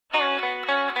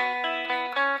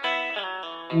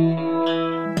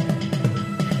You're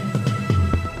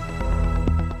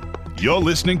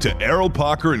listening to Errol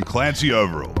Parker and Clancy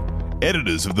Overall,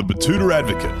 editors of the Betoota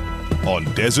Advocate, on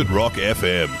Desert Rock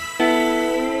FM.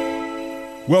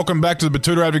 Welcome back to the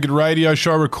Betoota Advocate radio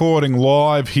show, recording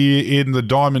live here in the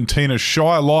Diamantina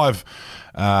Shire. Live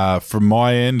from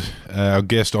my end. Our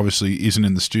guest obviously isn't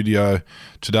in the studio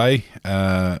today.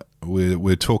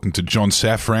 We're talking to John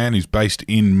Safran. He's based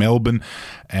in Melbourne,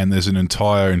 and there's an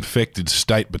entire infected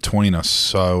state between us.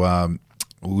 So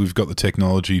we've got the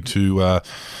technology to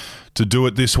do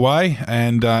it this way,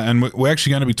 and we're actually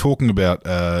going to be talking about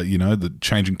the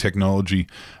changing technology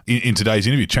in today's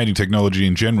interview, changing technology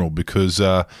in general, because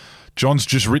John's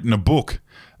just written a book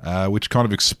which kind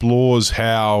of explores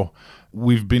how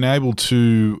we've been able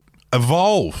to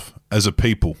evolve as a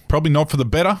people, probably not for the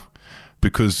better,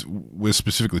 because we're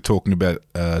specifically talking about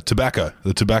tobacco.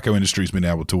 The tobacco industry has been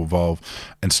able to evolve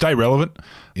and stay relevant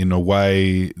in a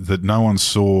way that no one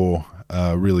saw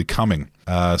really coming.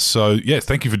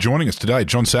 Thank you for joining us today,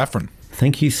 John Safran.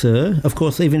 Thank you, sir. Of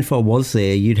course, even if I was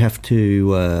there, you'd have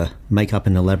to make up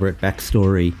an elaborate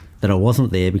backstory that I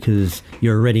wasn't there, because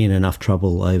you're already in enough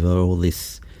trouble over all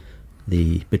this,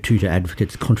 the Betoota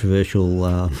Advocate's controversial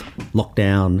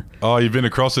lockdown. Oh, you've been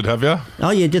across it, have you? Oh,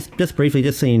 yeah, just briefly,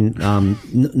 just seen,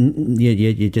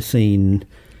 you're just seeing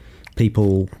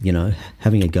people,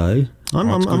 having a go.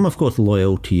 I'm of course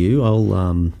loyal to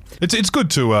you. It's good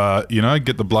to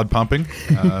get the blood pumping,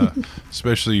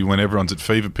 especially when everyone's at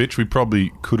fever pitch. We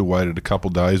probably could have waited a couple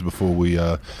of days before we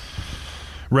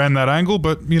ran that angle,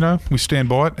 but we stand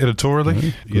by it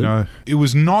editorially. It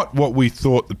was not what we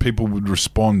thought that people would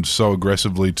respond so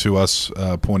aggressively to us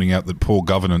pointing out that poor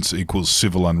governance equals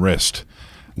civil unrest.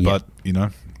 Yep. But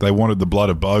they wanted the blood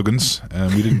of bogans,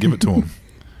 and we didn't give it to them.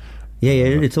 Yeah,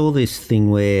 it's all this thing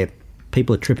where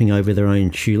people are tripping over their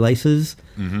own shoelaces,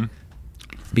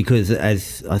 because,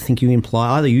 as I think you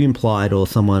imply, either you implied or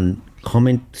someone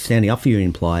standing up for you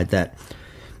implied that,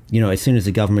 as soon as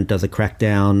the government does a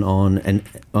crackdown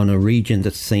on a region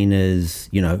that's seen as,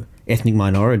 ethnic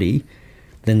minority,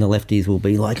 then the lefties will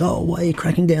be like, oh, why are you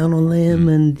cracking down on them?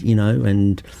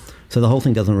 And so the whole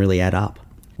thing doesn't really add up.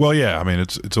 Well, yeah, I mean,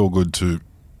 it's all good to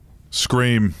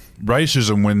scream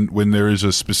racism when there is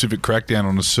a specific crackdown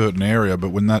on a certain area, but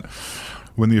when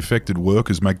the affected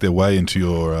workers make their way into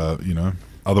your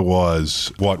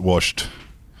otherwise whitewashed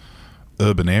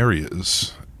urban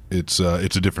areas, it's a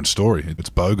different story. It's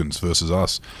bogans versus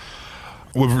us.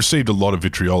 We've received a lot of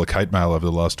vitriolic hate mail over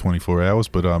the last 24 hours,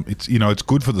 but it's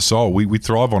good for the soul. We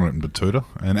thrive on it in Betoota,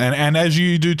 and as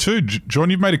you do too, John.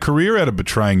 You've made a career out of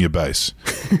betraying your base.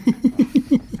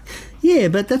 Yeah,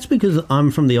 but that's because I'm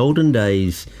from the olden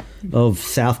days of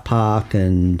South Park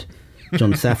and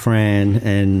John Safran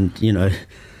and,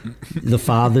 the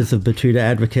fathers of Betoota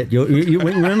Advocate.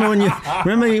 Remember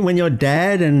when your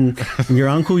dad and your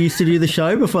uncle used to do the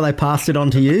show before they passed it on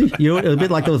to you? It was a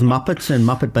bit like those Muppets and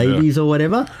Muppet Babies or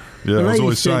whatever. Yeah, I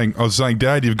was saying,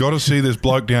 Dad, you've got to see this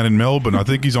bloke down in Melbourne. I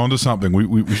think he's onto something.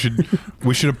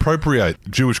 We should appropriate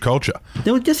Jewish culture.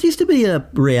 There just used to be a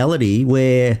reality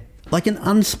where, like an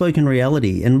unspoken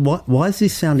reality, and why is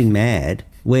this sounding mad,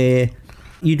 where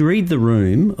you'd read the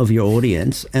room of your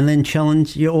audience and then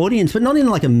challenge your audience, but not in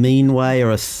like a mean way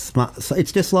or a smart...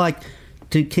 It's just like,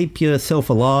 to keep yourself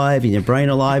alive and your brain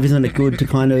alive, isn't it good to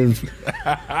kind of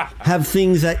have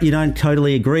things that you don't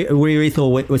totally agree with,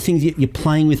 or things you're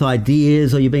playing with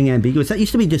ideas, or you're being ambiguous? That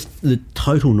used to be just the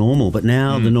total normal, but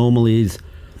now the normal is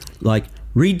like,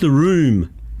 read the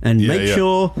room and make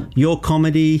sure your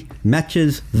comedy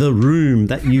matches the room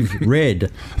that you've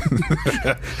read.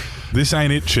 This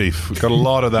ain't it, Chief. We've got a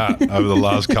lot of that over the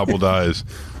last couple of days.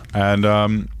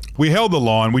 And we held the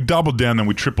line. We doubled down, then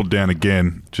we tripled down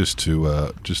again, just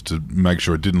to make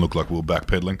sure it didn't look like we were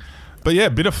backpedaling. But yeah, a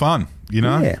bit of fun,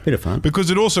 Yeah, a bit of fun. Because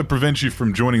it also prevents you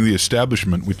from joining the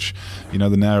establishment, which, the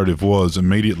narrative was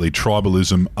immediately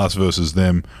tribalism, us versus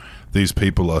them. These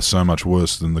people are so much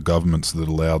worse than the governments that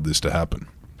allowed this to happen.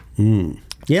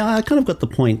 Yeah, I kind of got the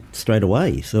point straight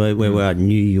away. So where I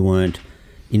knew you weren't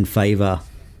in favour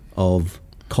of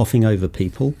coughing over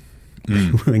people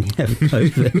when you have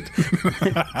COVID,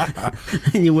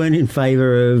 and you weren't in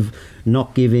favour of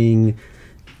not giving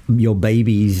your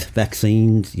babies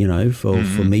vaccines, for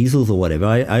measles or whatever.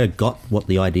 I got what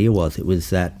the idea was. It was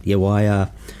that, why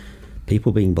are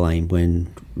people being blamed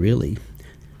when really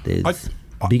there's...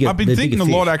 I've been thinking a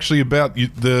lot actually about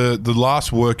the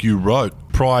last work you wrote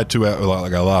prior to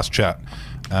our last chat.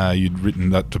 You'd written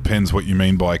that depends what you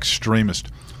mean by extremist.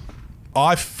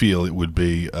 I feel it would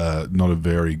be not a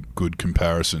very good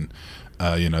comparison.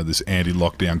 This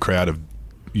anti-lockdown crowd of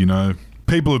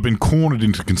people have been cornered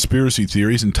into conspiracy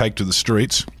theories and take to the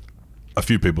streets. A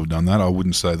few people have done that. I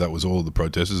wouldn't say that was all of the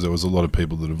protesters. There was a lot of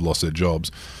people that have lost their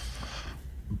jobs.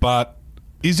 But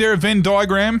is there a Venn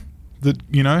diagram that,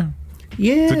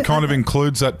 that kind of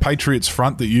includes that Patriots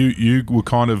Front that you were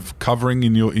kind of covering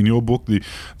in your book, the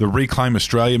Reclaim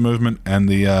Australia movement and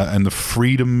the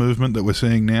freedom movement that we're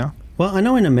seeing now? Well, I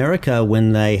know in America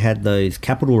when they had those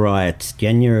Capitol riots,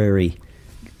 January,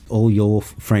 all your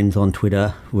friends on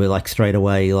Twitter were like straight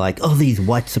away like, oh, these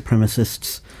white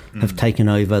supremacists have taken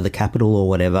over the Capitol or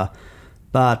whatever.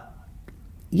 But,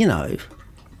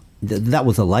 that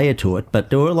was a layer to it. But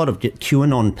there were a lot of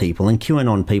QAnon people, and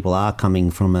QAnon people are coming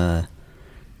from a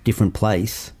different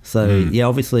place. So,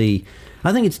 obviously,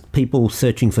 I think it's people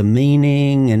searching for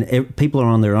meaning, and people are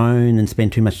on their own and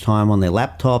spend too much time on their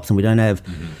laptops, and we don't have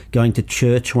going to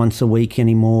church once a week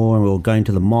anymore, or going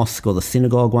to the mosque or the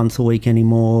synagogue once a week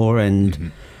anymore,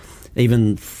 and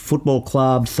even football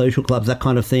clubs, social clubs, that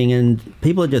kind of thing, and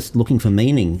people are just looking for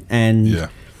meaning. And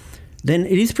then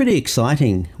it is pretty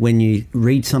exciting when you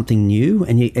read something new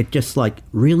and it just like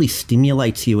really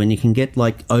stimulates you, and you can get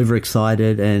like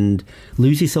overexcited and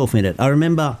lose yourself in it. I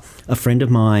remember a friend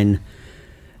of mine,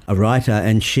 a writer,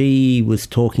 and she was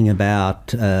talking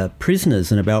about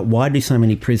prisoners and about why do so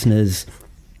many prisoners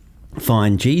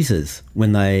find Jesus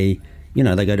when they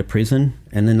go to prison,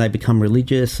 and then they become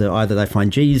religious. So either they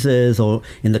find Jesus, or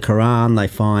in the Quran they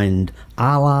find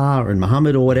Allah and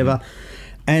Muhammad or whatever.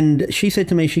 And she said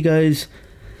to me, she goes,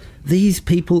 these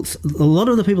people, a lot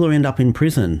of the people who end up in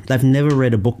prison, they've never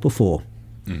read a book before.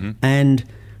 And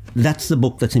that's the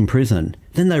book that's in prison.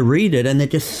 Then they read it and they're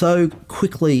just so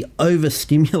quickly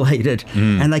overstimulated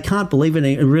and they can't believe it.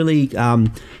 It really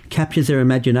captures their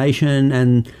imagination,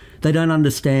 and they don't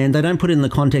understand. They don't put it in the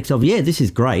context of, this is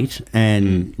great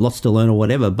and lots to learn or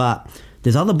whatever, but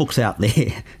there's other books out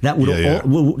there that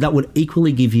would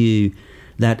equally give you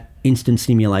that instant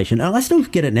stimulation. And I still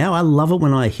get it now. I love it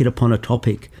when I hit upon a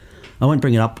topic. I won't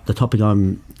bring it up, the topic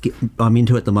I'm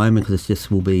into at the moment, because it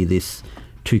just will be this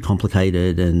too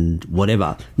complicated and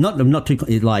whatever. Not too,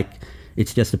 like,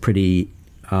 it's just a pretty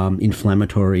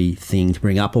inflammatory thing to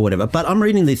bring up or whatever. But I'm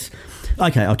reading this.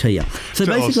 Okay, I'll tell you. So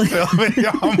tell me,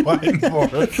 I'm waiting for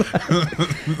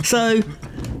it. So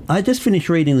I just finished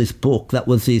reading this book that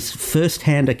was this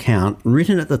first-hand account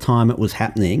written at the time it was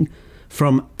happening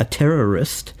from a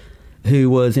terrorist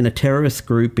who was in a terrorist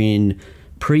group in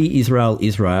pre-Israel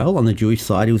Israel on the Jewish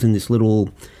side. He was in this little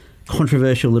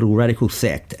controversial little radical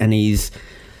sect, and his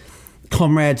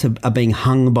comrades are being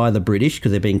hung by the British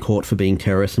because they're being caught for being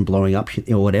terrorists and blowing up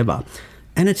shit or whatever.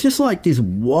 And it's just like this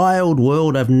wild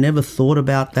world. I've never thought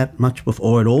about that much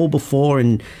before, or at all before,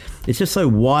 and it's just so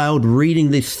wild reading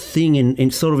this thing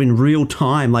in sort of in real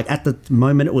time. Like at the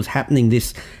moment it was happening,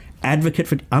 this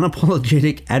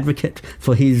unapologetic advocate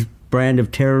for his brand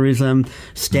of terrorism,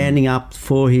 standing up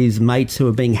for his mates who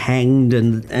are being hanged,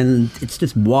 and it's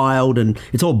just wild, and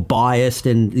it's all biased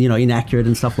and inaccurate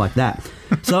and stuff like that.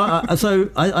 So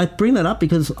I bring that up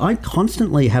because I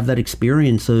constantly have that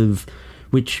experience of,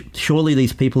 which surely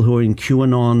these people who are in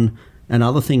QAnon and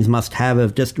other things must have,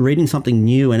 of just reading something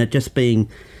new and it just being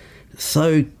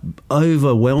so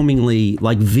overwhelmingly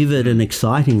like vivid and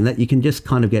exciting that you can just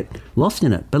kind of get lost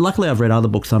in it. But luckily I've read other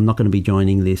books, so I'm not going to be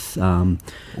joining this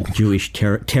Jewish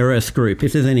terrorist group.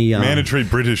 If there's any mandatory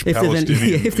British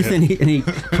Palestinian, if there's any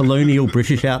colonial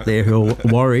British out there who are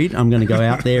worried, I'm going to go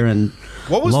out there and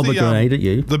lob a grenade at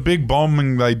you. The big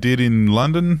bombing they did in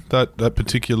London, that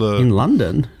particular... In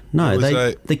London? No,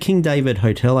 the King David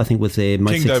Hotel, I think, was their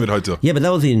most... King David Hotel. Yeah, but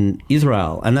that was in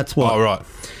Israel, and that's what... Oh, right.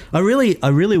 I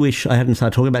really wish I hadn't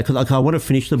started talking about it, because I want to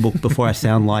finish the book before I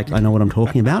sound like I know what I'm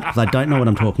talking about, because I don't know what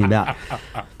I'm talking about.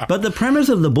 But the premise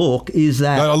of the book is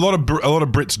that... A lot of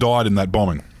Brits died in that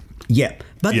bombing. Yeah,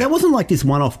 but that wasn't like this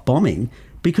one-off bombing,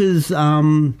 because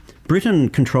Britain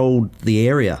controlled the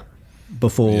area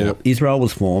before Israel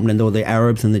was formed, and there were the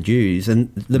Arabs and the Jews,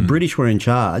 and the British were in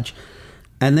charge.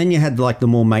 And then you had like the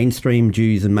more mainstream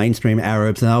Jews and mainstream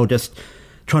Arabs, and they were just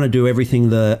trying to do everything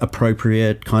the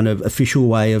appropriate kind of official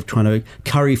way of trying to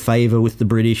curry favour with the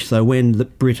British. So when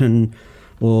Britain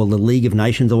or the League of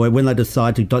Nations, or when they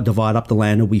decide to divide up the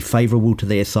land, it'll be favourable to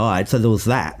their side. So there was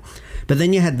that. But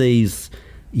then you had these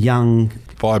young...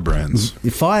 Firebrands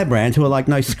who are like,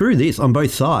 no, screw this, on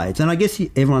both sides. And I guess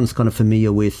everyone's kind of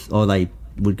familiar with, or they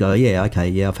would go,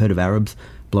 I've heard of Arabs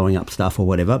blowing up stuff or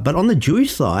whatever. But on the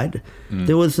Jewish side,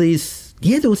 there was this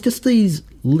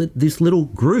little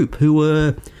group who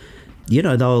were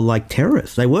they were like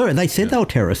terrorists. They said they were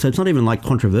terrorists, so it's not even like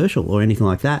controversial or anything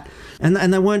like that. And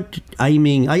they weren't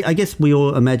aiming, I guess we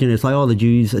all imagine it's like, the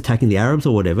Jews attacking the Arabs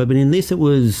or whatever, but in this it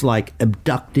was like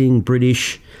abducting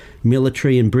British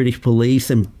military and British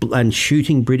police and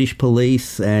shooting British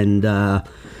police and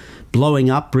blowing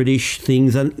up British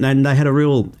things, and they had a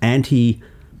real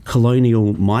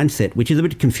anti-colonial mindset, which is a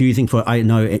bit confusing for, I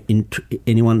know,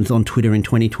 anyone who's on Twitter in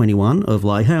 2021 of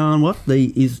like, hang on, what?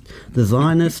 The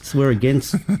Zionists were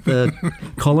against the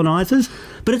colonisers?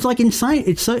 But it's like insane.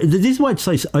 This is why it's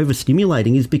so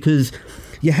overstimulating, is because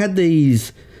you had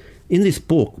these... In this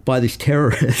book by this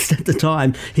terrorist at the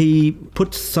time, he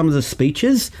puts some of the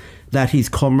speeches that his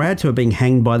comrades who are being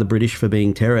hanged by the British for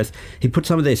being terrorists, he put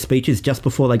some of their speeches just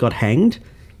before they got hanged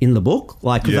in the book,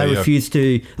 like because they refused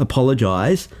to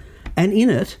apologise. And in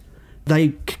it,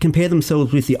 they compare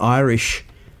themselves with the Irish,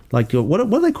 like what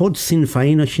are they called? Sinn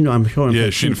Féin or Sinn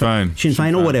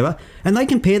Féin or whatever. And they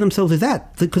compare themselves with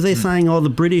that because they're saying, the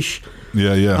British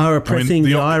are oppressing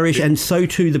the Irish, and so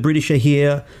too the British are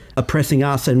here oppressing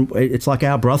us, and it's like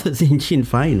our brothers in Sinn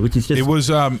Féin, which is just... It was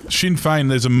Sinn Féin,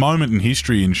 there's a moment in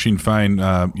history in Sinn Féin,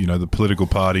 the political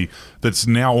party, that's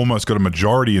now almost got a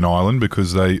majority in Ireland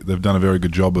because they've done a very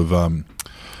good job of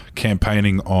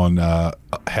campaigning on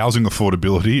housing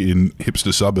affordability in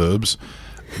hipster suburbs.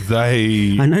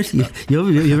 I know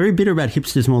you're very bitter about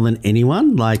hipsters more than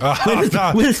anyone. Like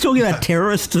we're just talking about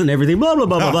terrorists and everything. Blah blah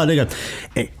blah blah blah. They go,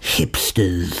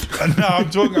 hipsters.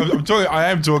 No, I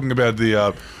am talking about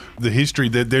the history.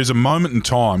 There's a moment in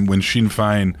time when Sinn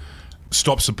Féin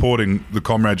stopped supporting the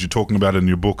comrades you're talking about in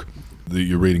your book that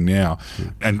you're reading now,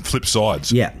 and flip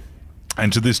sides. Yeah.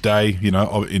 And to this day,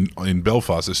 in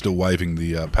Belfast, they're still waving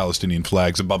the Palestinian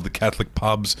flags above the Catholic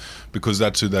pubs because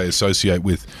that's who they associate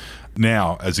with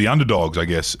now as the underdogs, I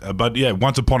guess. But yeah,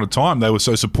 once upon a time, they were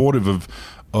so supportive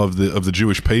of the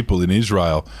Jewish people in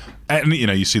Israel, and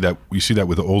you see that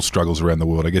with all struggles around the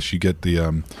world. I guess you get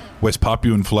the West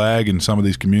Papuan flag in some of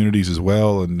these communities as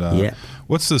well. And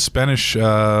what's the Spanish?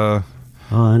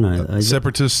 I know.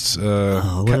 Separatists. What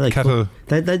are they called?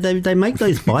 They make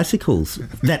those bicycles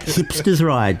that hipsters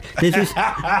ride. There's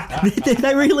this,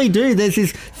 they really do. There's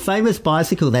this famous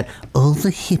bicycle that all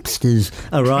the hipsters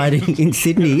are riding in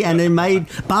Sydney, and they're made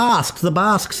Basques, the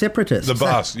Basque separatists. The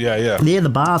Basques, yeah. Yeah, the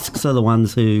Basques are the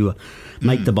ones who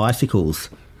make the bicycles.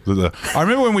 I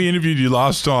remember when we interviewed you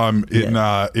last time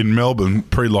in Melbourne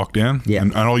pre-lockdown,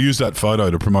 and I'll use that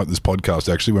photo to promote this podcast,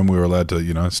 actually, when we were allowed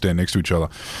to stand next to each other.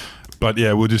 But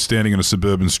yeah, we're just standing in a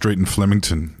suburban street in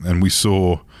Flemington, and we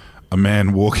saw a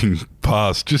man walking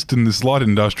past just in this light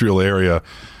industrial area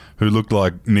who looked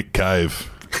like Nick Cave.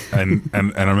 And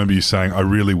I remember you saying, I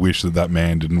really wish that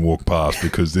man didn't walk past,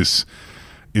 because this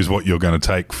is what you're going to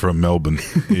take from Melbourne.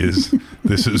 This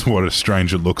is what a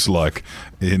stranger looks like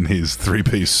in his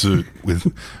three-piece suit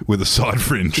with a side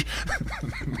fringe.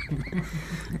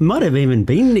 Might have even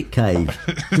been Nick Cave.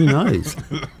 Who knows?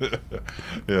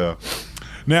 Yeah.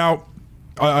 Now,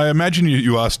 I imagine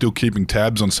you are still keeping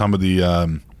tabs on some of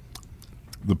the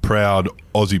proud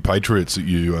Aussie patriots that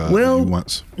you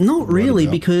once... not really,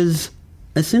 because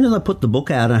as soon as I put the book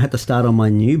out and I had to start on my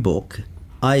new book,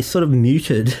 I sort of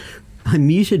muted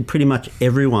pretty much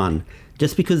everyone,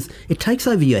 just because it takes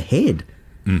over your head.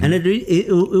 Mm-hmm. And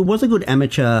it was a good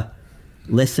amateur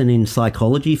lesson in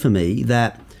psychology for me,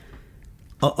 that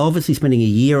obviously spending a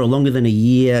year or longer than a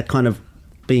year kind of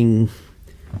being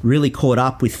really caught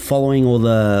up with following all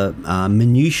the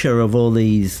minutiae of all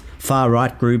these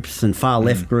far-right groups and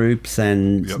far-left groups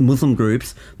and Muslim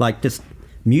groups, like just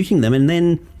muting them. And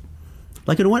then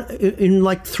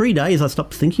in 3 days I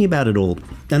stopped thinking about it all.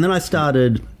 And then I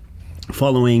started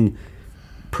following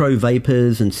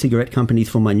pro-vapors and cigarette companies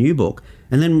for my new book.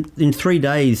 And then in 3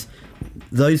 days,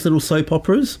 those little soap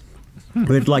operas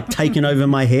had taken over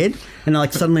my head. And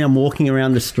suddenly I'm walking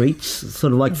around the streets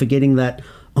sort of forgetting that,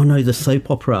 oh no, the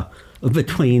soap opera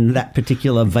between that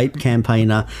particular vape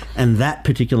campaigner and that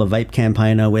particular vape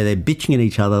campaigner, where they're bitching at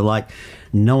each other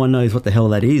no one knows what the hell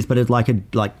that is, but it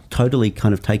totally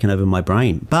kind of taken over my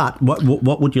brain. But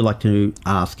what would you like to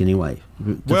ask anyway,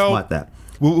 despite that?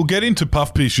 We'll get into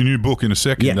Puff Piece, your new book, in a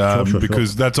second,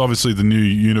 because that's obviously the new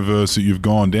universe that you've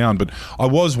gone down. But I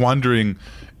was wondering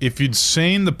if you'd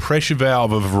seen the pressure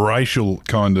valve of racial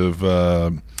kind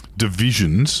of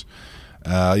divisions,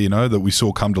 that we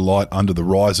saw come to light under the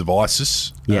rise of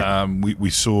ISIS. Yeah. We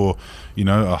saw,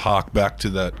 a hark back to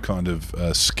that kind of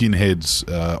skinheads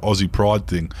Aussie pride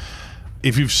thing.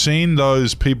 If you've seen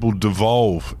those people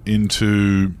devolve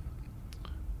into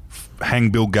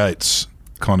hang Bill Gates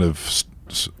kind of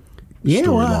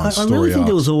I really think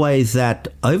there was always that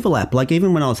overlap.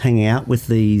 Even when I was hanging out with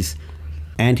these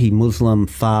anti-Muslim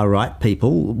far-right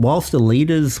people, whilst the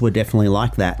leaders were definitely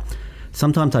like that,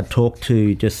 sometimes I'd talk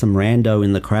to just some rando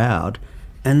in the crowd,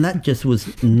 and that just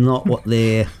was not what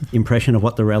their impression of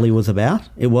what the rally was about.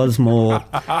 It was more...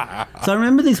 So I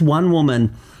remember this one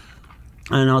woman,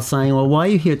 and I was saying, well, why are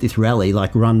you here at this rally,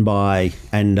 like run by...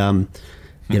 And,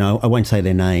 you know, I won't say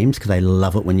their names because they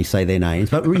love it when you say their names,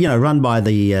 but, you know, run by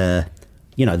the...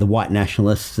 you know, the white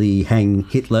nationalists, the hang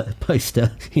Hitler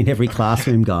poster in every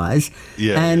classroom guys.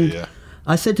 Yeah.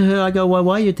 I said to her, I go, well,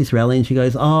 why are you at this rally? And she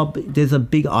goes, oh, there's a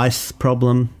big ice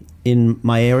problem in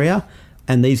my area,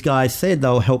 and these guys said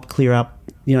they'll help clear up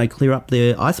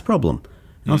the ice problem.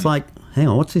 And I was like, hang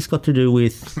on, what's this got to do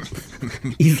with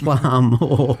Islam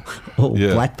or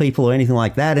black people or anything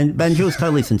like that? And she was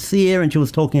totally sincere, and she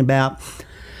was talking about...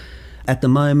 At the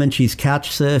moment, she's couch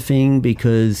surfing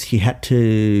because she had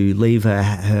to leave her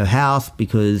house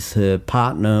because her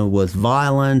partner was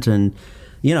violent, and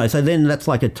you know. So then that's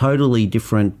like a totally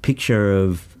different picture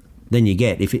of than you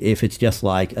get if it's just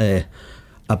like a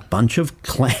bunch of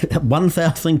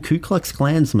 1,000 Ku Klux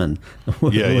Klansmen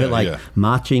were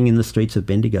marching in the streets of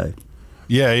Bendigo.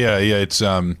 Yeah. It's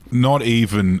not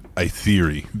even a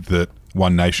theory that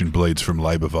One Nation bleeds from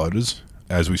Labor voters.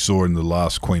 As we saw in the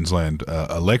last Queensland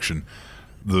election,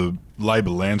 the Labor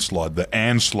landslide,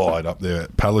 the slide up there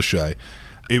at Palaszczuk,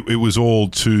 it was all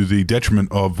to the detriment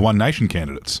of One Nation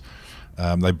candidates.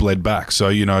 They bled back. So,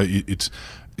 you know,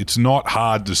 it's not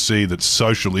hard to see that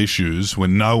social issues,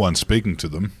 when no one's speaking to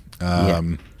them,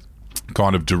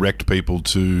 kind of direct people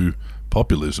to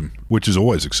populism, which is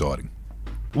always exciting.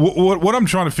 What I'm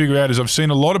trying to figure out is I've seen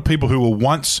a lot of people who were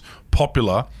once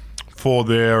popular for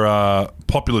their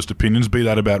populist opinions, be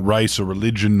that about race or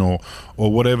religion or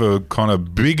whatever kind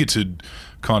of bigoted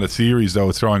kind of theories they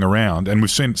were throwing around. And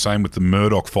we've seen it same with the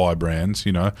Murdoch firebrands,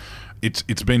 you know.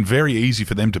 It's been very easy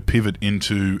for them to pivot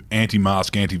into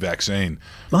anti-mask, anti-vaccine.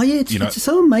 Oh, yeah, it's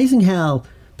so amazing how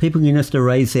people can just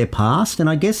erase their past. And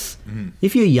I guess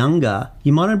if you're younger,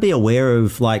 you might not be aware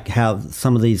of, like, how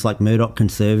some of these, like, Murdoch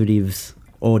conservatives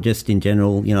or just in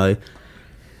general, you know,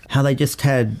 how they just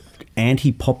had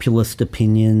anti-populist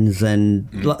opinions and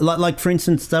like for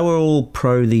instance, they were all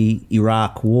pro the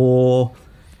Iraq war,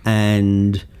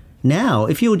 and now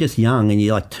if you were just young and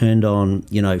you like turned on,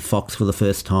 you know, Fox for the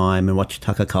first time and watched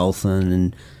Tucker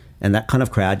Carlson and that kind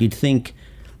of crowd, you'd think,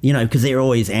 you know, because they're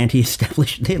always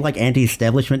they're like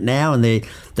anti-establishment now, and they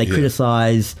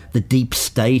criticize the deep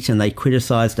state and they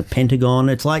criticize the Pentagon.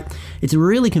 It's like, it's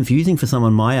really confusing for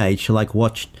someone my age to like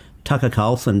watch Tucker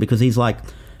Carlson because he's like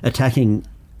attacking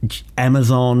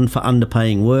Amazon for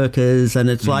underpaying workers,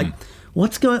 and it's like,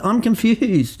 what's going? I'm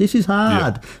confused. This is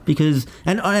hard because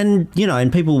and you know,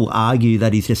 and people will argue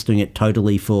that he's just doing it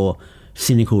totally for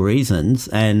cynical reasons,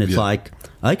 and it's like,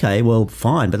 okay, well,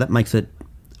 fine, but that makes it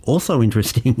also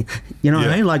interesting. You know what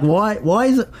I mean? Like, why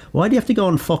do you have to go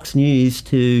on Fox News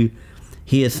to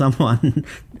hear someone,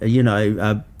 you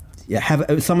know,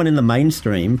 have someone in the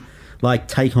mainstream like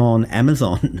take on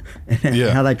Amazon and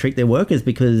how they treat their workers?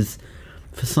 Because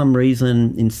for some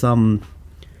reason, in some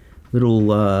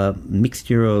little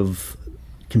mixture of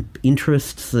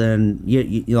interests, and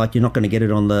you're not going to get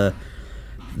it on the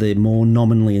more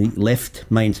nominally left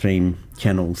mainstream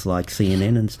channels like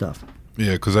CNN and stuff.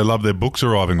 Yeah, because they love their books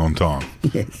arriving on time.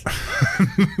 Yes.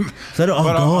 So,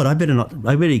 God, I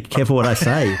better be careful what I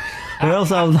say, or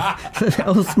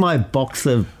else my box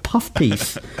of puff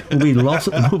piece will be lost.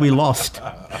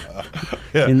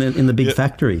 In the big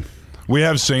factory. We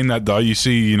have seen that, though. You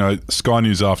see, you know, Sky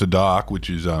News After Dark, which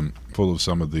is full of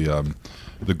some of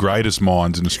the greatest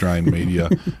minds in Australian media,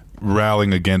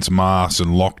 rallying against masks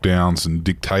and lockdowns and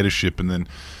dictatorship, and then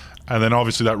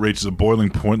obviously that reaches a boiling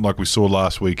point, like we saw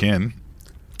last weekend,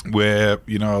 where,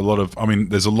 you know,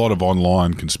 there's a lot of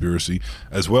online conspiracy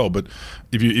as well. But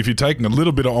if you're taking a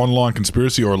little bit of online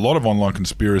conspiracy or a lot of online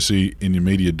conspiracy in your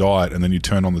media diet, and then you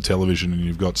turn on the television and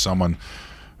you've got someone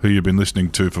who you've been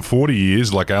listening to for 40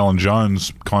 years, like Alan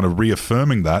Jones, kind of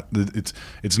reaffirming that,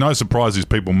 it's no surprise these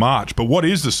people march. But what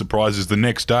is the surprise is the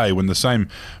next day when the same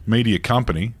media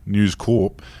company, News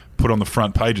Corp, put on the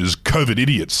front pages, COVID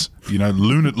idiots, you know,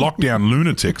 lockdown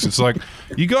lunatics. It's like,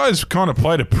 you guys kind of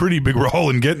played a pretty big role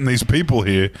in getting these people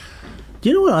here. Do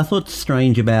you know what I thought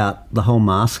strange about the whole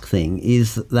mask thing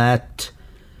is that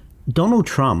Donald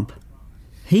Trump,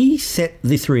 he set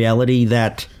this reality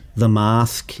that the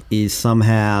mask is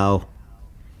somehow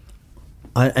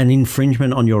an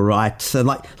infringement on your rights. So it's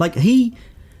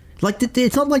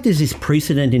not like there's this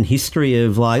precedent in history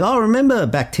of like, oh, remember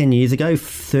back 10 years ago,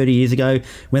 30 years ago,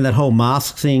 when that whole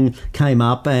mask thing came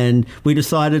up and we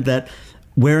decided that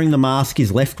wearing the mask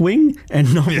is left wing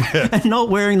and not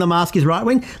wearing the mask is right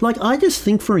wing. Like, I just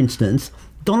think, for instance,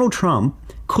 Donald Trump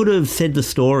could have said the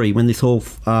story when this all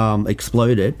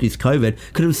exploded, this COVID,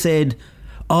 could have said,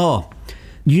 oh,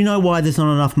 you know why there's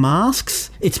not enough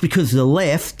masks? It's because the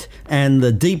left and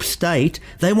the deep state,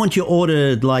 they want you all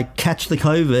to, like, catch the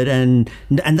COVID, and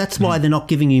that's why they're not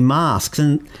giving you masks.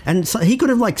 And so he could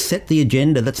have, like, set the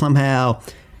agenda that somehow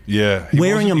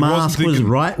wearing a mask was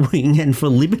right-wing and for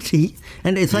liberty.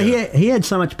 And so he had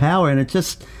so much power, and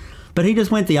but he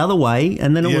just went the other way,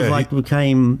 and then it was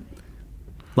became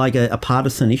like a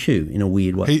partisan issue in a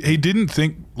weird way. He didn't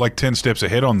think like 10 steps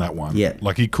ahead on that one. Yeah.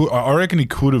 Like I reckon he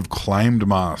could have claimed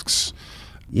masks.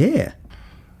 Yeah.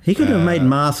 He could have made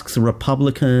masks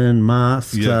Republican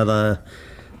masks.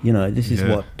 This is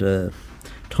what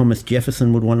Thomas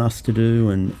Jefferson would want us to do.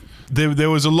 And there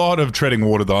was a lot of treading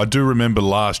water, though. I do remember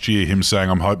last year him saying,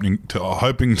 I'm hoping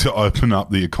to open up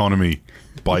the economy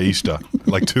by Easter,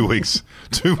 like 2 weeks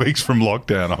from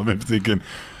lockdown. I remember thinking,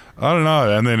 I don't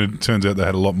know. And then it turns out they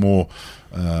had a lot more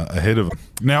ahead of them.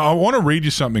 Now, I want to read you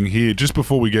something here just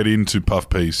before we get into Puff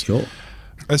Piece. Sure.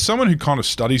 As someone who kind of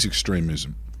studies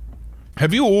extremism,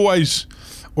 have you always,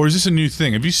 or is this a new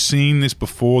thing? Have you seen this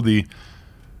before?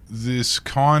 This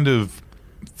kind of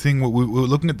thing. We're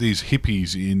looking at these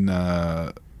hippies in,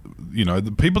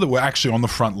 the people that were actually on the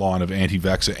front line of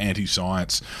anti-vaxxer,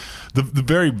 anti-science, the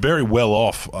very, very well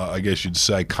off, I guess you'd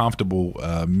say, comfortable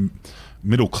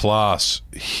middle class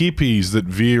hippies that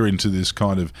veer into this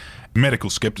kind of medical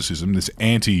skepticism, this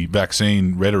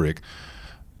anti-vaccine rhetoric.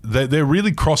 They're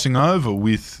really crossing over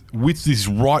with these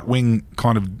right-wing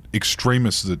kind of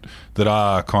extremists that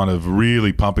are kind of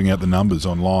really pumping out the numbers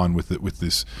online with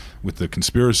the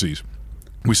conspiracies.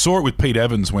 We saw it with Pete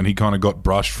Evans when he kind of got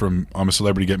brushed from I'm a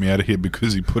Celebrity, Get Me Out of Here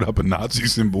because he put up a Nazi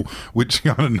symbol, which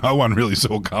kind of no one really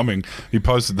saw coming. He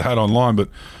posted that online. But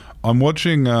I'm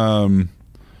watching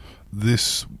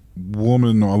this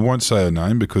woman, I won't say her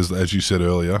name because, as you said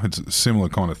earlier, it's a similar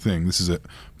kind of thing. This is a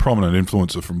prominent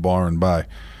influencer from Byron Bay.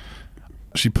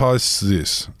 She posts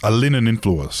this, a linen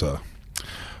influencer.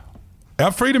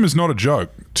 Our freedom is not a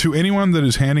joke. To anyone that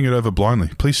is handing it over blindly,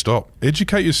 please stop.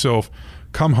 Educate yourself.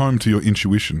 Come home to your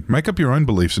intuition. Make up your own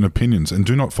beliefs and opinions and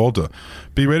do not falter.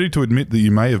 Be ready to admit that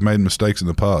you may have made mistakes in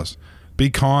the past. Be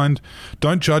kind.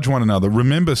 Don't judge one another.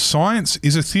 Remember, science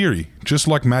is a theory, just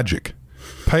like magic.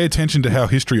 Pay attention to how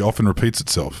history often repeats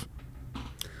itself.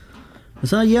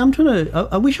 So,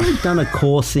 I wish I'd done a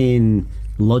course in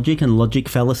logic and logic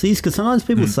fallacies, because sometimes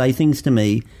people say things to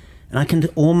me and I can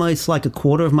almost, like, a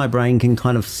quarter of my brain can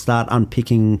kind of start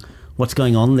unpicking what's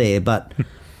going on there. But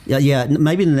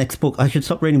maybe in the next book I should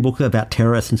stop reading books about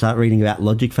terrorists and start reading about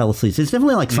logic fallacies. It's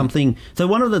definitely like something. So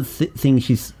one of the things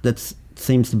she's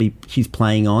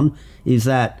playing on is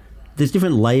that there's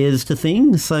different layers to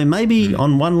things. So maybe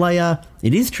on one layer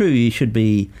it is true you should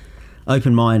be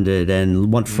open-minded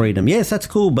and want freedom. Yes, that's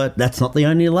cool, but that's not the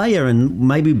only layer. And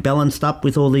maybe balanced up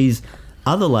with all these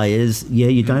other layers,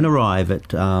 you don't arrive at.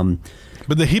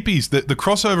 But the hippies, the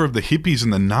crossover of the hippies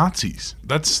and the Nazis,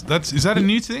 is that a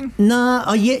new thing?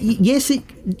 No, yes,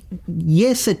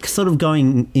 it's sort of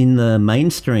going in the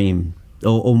mainstream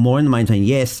or more in the mainstream.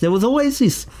 Yes, there was always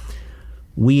this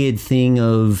weird thing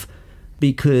of,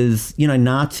 because,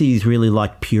 Nazis really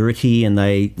liked purity, and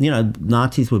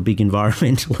Nazis were big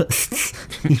environmentalists,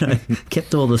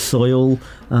 kept all the soil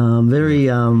very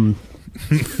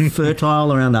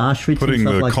fertile around Auschwitz. Putting and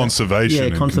stuff the like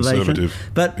conservation in conservative.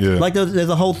 But there's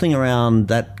a whole thing around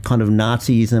that kind of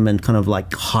Nazism and kind of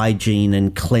like hygiene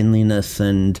and cleanliness,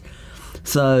 and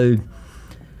so...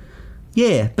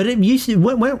 Yeah, but it used to...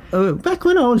 back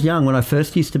when I was young, when I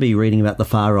first used to be reading about the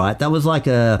far right, that was like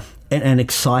an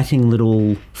exciting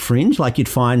little fringe. Like, you'd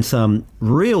find some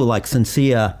real, like,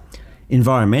 sincere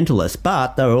environmentalists,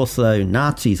 but they were also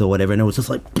Nazis or whatever, and it was just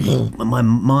like, my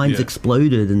mind's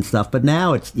exploded and stuff. But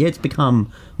now it's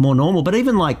become more normal. But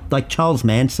even like Charles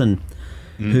Manson,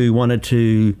 who wanted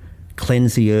to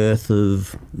cleanse the earth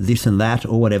of this and that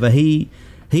or whatever, he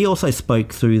also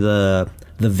spoke through the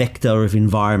vector of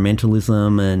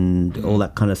environmentalism and all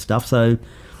that kind of stuff. So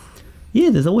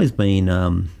there's always been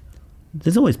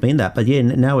that, but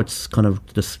now it's kind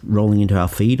of just rolling into our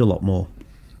feed a lot more.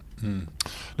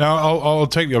 Now I'll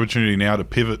take the opportunity now to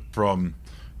pivot from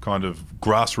kind of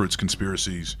grassroots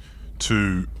conspiracies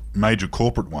to major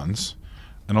corporate ones,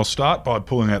 and I'll start by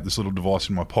pulling out this little device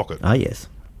in my pocket. Ah, yes.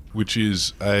 Which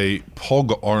is a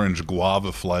Pog Orange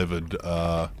Guava flavoured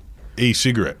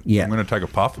e-cigarette. Yeah. I'm going to take a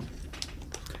puff.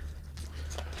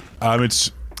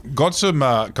 It's got some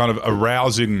kind of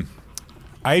arousing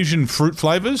Asian fruit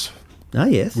flavours. Ah,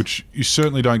 yes. Which you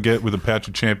certainly don't get with a pouch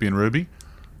of Champion Ruby.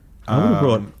 I would have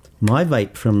brought my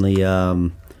vape from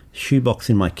the shoebox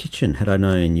in my kitchen had I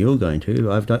known you were going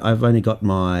to. I've only got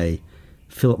my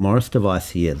Philip Morris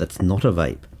device here that's not a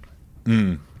vape.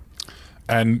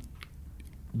 And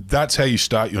that's how you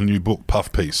start your new book,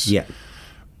 Puff Piece. Yeah.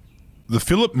 The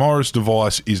Philip Morris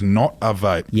device is not a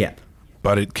vape. Yeah.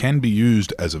 But it can be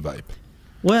used as a vape.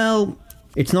 Well,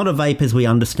 it's not a vape as we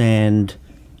understand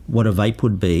what a vape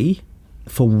would be.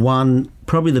 For one,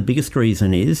 probably the biggest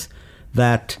reason is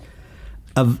that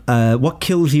what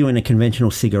kills you in a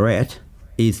conventional cigarette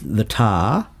is the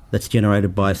tar that's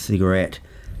generated by a cigarette,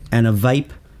 and a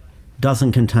vape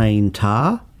doesn't contain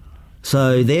tar.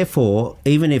 So therefore,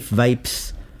 even if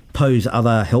vapes pose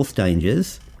other health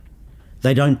dangers,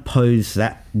 they don't pose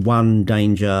that one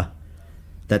danger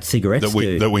that cigarettes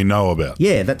do. That we know about.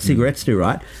 Yeah, that cigarettes do,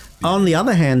 right? On the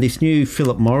other hand, this new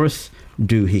Philip Morris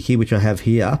doohickey, which I have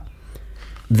here,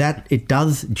 that it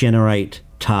does generate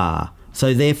tar.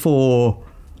 So therefore,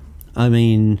 I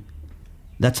mean,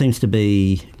 that seems to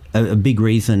be a big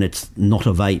reason it's not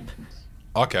a vape.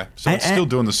 Okay, so it's still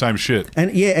doing the same shit.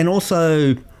 And yeah, and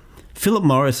also Philip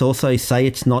Morris also say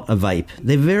it's not a vape.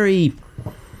 They're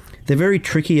very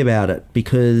tricky about it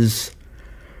because.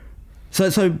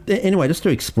 So anyway, just to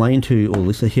explain to all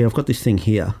this, here I've got this thing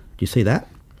here. Do you see that?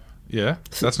 Yeah,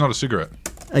 that's not a cigarette.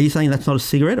 Are you saying that's not a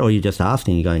cigarette, or are you just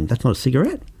asking? You're going, that's not a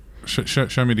cigarette?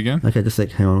 Show me it again. Okay, just a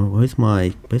sec. Hang on. Where's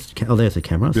there's the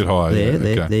camera. A bit high.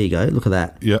 There you go. Look at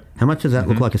that. Yeah. How much does that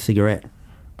look like a cigarette?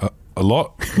 A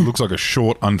lot. It looks like a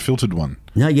short, unfiltered one.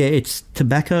 No, yeah, it's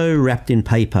tobacco wrapped in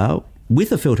paper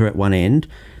with a filter at one end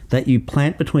that you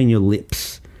plant between your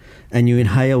lips, and you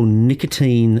inhale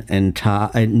nicotine and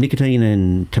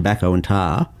tobacco and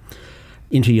tar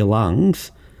into your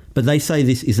lungs. But they say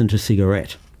this isn't a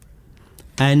cigarette.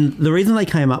 And the reason they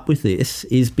came up with this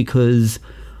is because,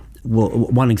 well,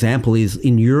 one example is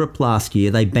in Europe last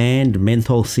year, they banned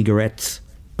menthol cigarettes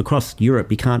across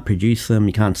Europe. You can't produce them,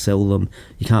 you can't sell them,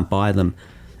 you can't buy them.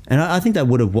 And I think they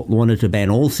would have wanted to ban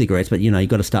all cigarettes, but, you've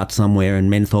got to start somewhere, and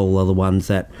menthol are the ones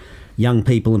that young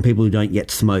people and people who don't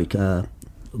yet smoke are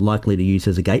likely to use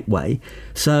as a gateway.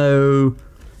 So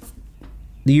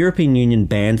the European Union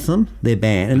bans them. They're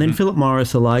banned. And then Philip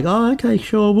Morris are like, oh, okay,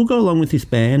 sure, we'll go along with this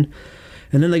ban.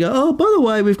 And then they go, oh, by the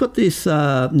way, we've got this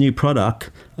new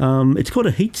product. It's called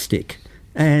a heat stick.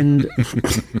 And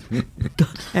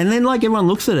and then everyone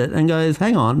looks at it and goes,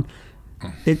 hang on,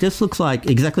 it just looks like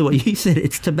exactly what you said.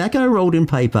 It's tobacco rolled in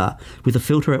paper with a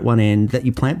filter at one end that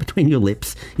you plant between your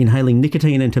lips, inhaling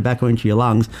nicotine and tobacco into your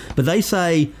lungs. But they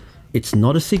say it's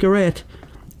not a cigarette,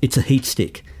 it's a heat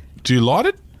stick. Do you light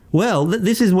it? Well,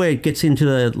 this is where it gets into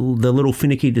the little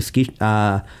finicky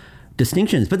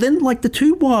distinctions. But then, the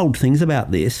two wild things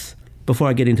about this, before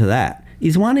I get into that,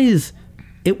 is one is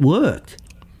it worked.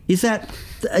 Is that,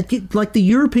 the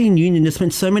European Union has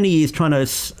spent so many years trying to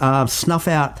snuff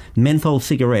out menthol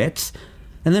cigarettes,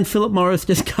 and then Philip Morris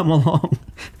just come along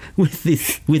with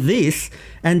this,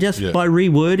 and just by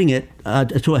rewording it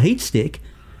to a heat stick,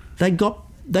 they got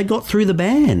through the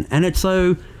ban, and it's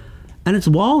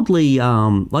wildly it's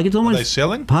almost. Are they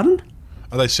selling? Pardon?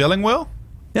 Are they selling well?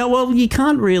 Yeah, well, you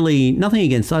can't really. Nothing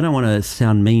against. I don't want to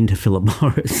sound mean to Philip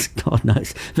Morris, God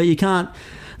knows, but you can't.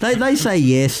 They say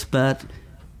yes, but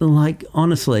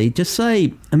honestly, just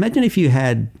say. Imagine if you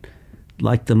had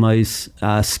the most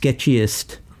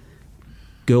sketchiest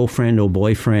girlfriend or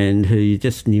boyfriend who you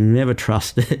never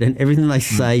trusted, and everything they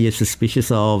say you're suspicious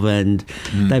of, and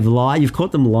they've lied. You've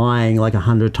caught them lying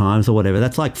 100 times or whatever.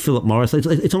 That's like Philip Morris.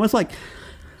 It's almost like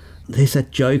there's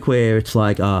that joke where it's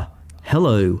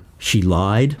hello, she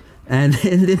lied, but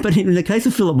in the case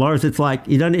of Philip Morris, it's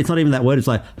it's not even that word. It's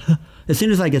as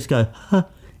soon as they just go,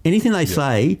 anything they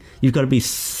say, you've got to be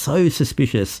so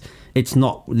suspicious. It's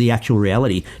not the actual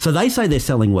reality. So they say they're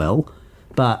selling well,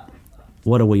 but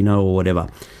what do we know or whatever?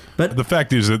 But the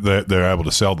fact is that they're able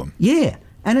to sell them. Yeah,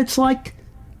 and it's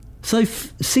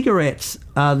cigarettes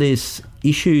are this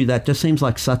issue that just seems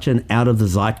like such an out of the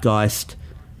zeitgeist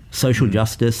social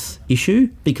justice issue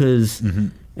because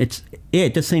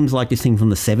it just seems like this thing from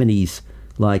the 70s,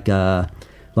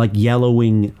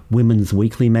 yellowing women's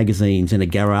weekly magazines in a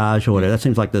garage or whatever. That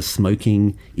seems like the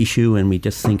smoking issue, and we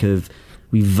just think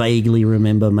we vaguely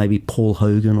remember maybe Paul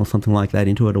Hogan or something like that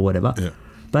into it or whatever. Yeah.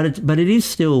 But it is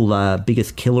still the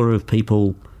biggest killer of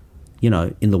people,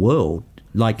 in the world.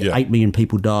 8 million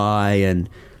people die, and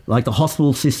the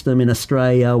hospital system in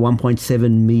Australia,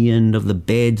 1.7 million of the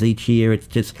beds each year. It's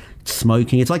just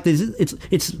smoking. It's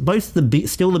it's both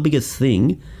still the biggest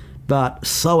thing, but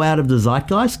so out of the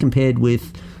zeitgeist compared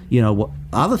with what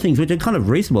other things which are kind of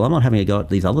reasonable. I'm not having a go at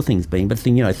these other things but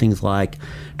things like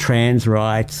trans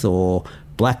rights or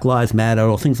Black Lives Matter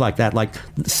or things like that. Like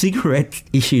the cigarette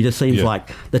issue just seems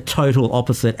like the total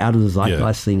opposite out of the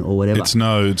zeitgeist thing or whatever. It's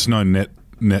no net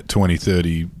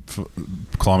 2030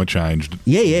 climate change.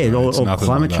 Or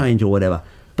climate change or whatever.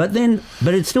 But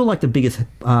it's still like the biggest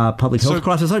public health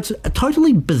crisis. So it's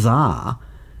totally bizarre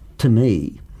to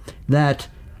me that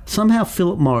somehow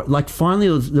Philip Morris, like finally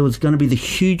there was going to be the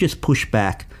hugest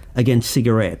pushback against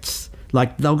cigarettes.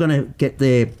 Like they were going to get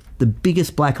the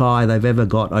biggest black eye they've ever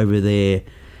got over their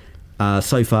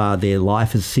so far their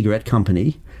life as a cigarette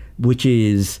company, which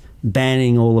is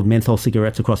banning all of menthol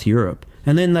cigarettes across Europe.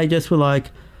 And then they just were like,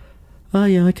 oh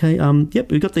yeah, okay,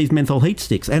 yep, we've got these menthol heat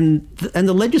sticks, and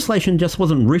the legislation just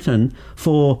wasn't written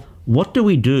for what do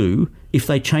we do if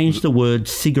they change the word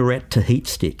cigarette to heat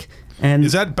stick. And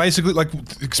is that basically like?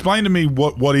 Explain to me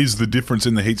what is the difference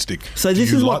in the heat stick? So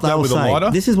this is what they'll say.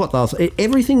 This is what they'll say.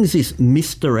 Everything's this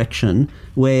misdirection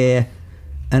where,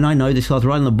 and I know this. I was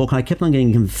writing the book, and I kept on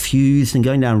getting confused and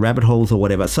going down rabbit holes or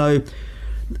whatever. So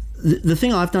the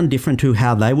thing I've done different to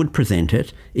how they would present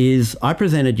it is I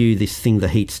presented you this thing, the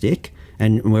heat stick,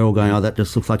 and we're all going, oh, that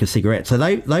just looks like a cigarette. So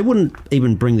they wouldn't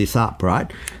even bring this up,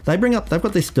 right? They've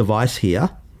got this device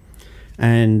here,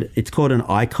 and it's called an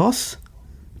IQOS.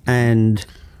 And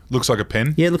looks like a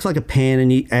pen. Yeah, it looks like a pen,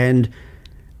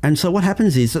 and so what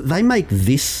happens is that they make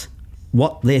this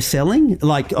what they're selling,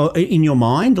 like in your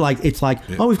mind, like it's like,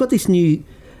 oh, we've got this new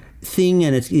thing,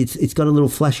 and it's got a little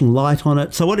flashing light on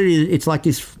it. So what it is, it's like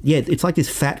this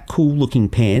fat, cool looking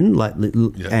pen,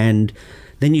 and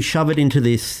then you shove it into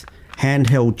this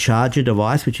handheld charger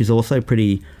device, which is also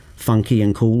pretty funky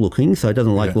and cool looking. So it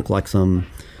doesn't look like some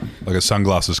like a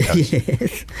sunglasses case.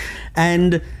 Yes,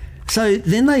 and so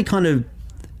then they kind of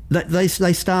they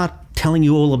start telling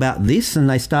you all about this, and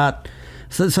they start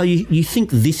so you think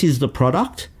this is the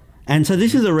product, and so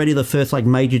this is already the first like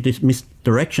major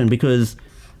misdirection because,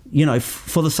 you know,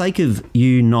 for the sake of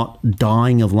you not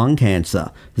dying of lung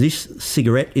cancer, this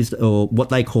cigarette is, or what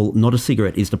they call not a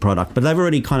cigarette, is the product. But they've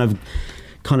already kind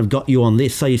of got you on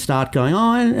this, so you start going,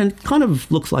 oh, and it kind of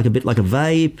looks like a bit like a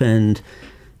vape, and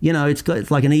you know,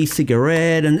 it's like an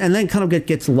e-cigarette, and then kind of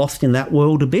gets lost in that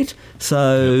world a bit.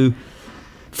 So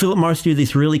Philip Morris do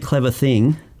this really clever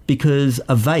thing because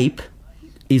a vape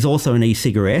is also an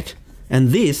e-cigarette, and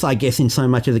this, I guess, in so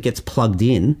much as it gets plugged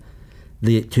in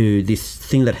to this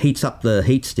thing that heats up the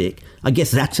heat stick, I guess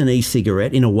that's an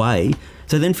e-cigarette in a way.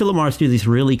 So then Philip Morris do this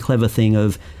really clever thing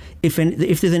of, if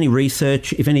there's any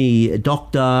research, if any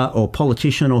doctor or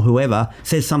politician or whoever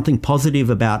says something positive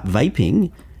about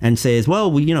vaping and says,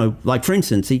 well, you know, like for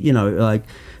instance, you know, like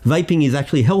vaping is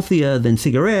actually healthier than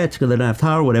cigarettes because they don't have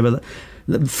tar or whatever,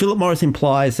 Philip Morris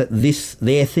implies that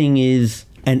their thing is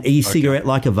an e-cigarette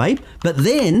like a vape. But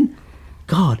then,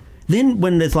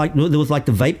 when there was like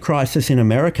the vape crisis in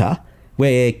America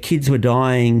where kids were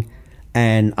dying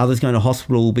and others going to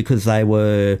hospital because they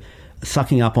were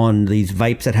sucking up on these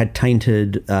vapes that had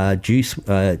tainted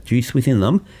juice within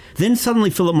them. Then suddenly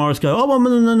Philip Morris go, oh, well,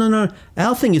 no,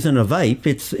 our thing isn't a vape.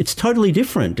 It's totally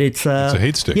different. It's a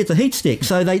heat stick. Yeah, it's a heat stick.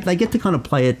 So they get to kind of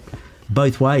play it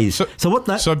both ways.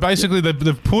 So basically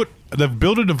they've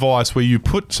built a device where you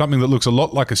put something that looks a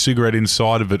lot like a cigarette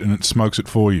inside of it, and it smokes it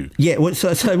for you. Yeah.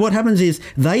 So what happens is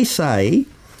they say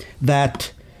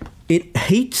that it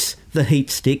heats the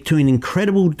heat stick to an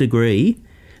incredible degree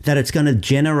that it's going to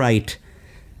generate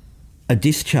a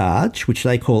discharge, which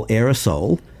they call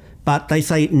aerosol, but they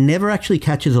say it never actually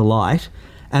catches a light,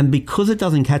 and because it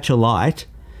doesn't catch a light,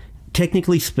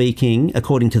 technically speaking,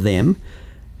 according to them,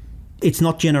 it's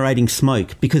not generating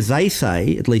smoke, because they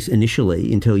say, at least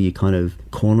initially, until you kind of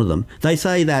corner them, they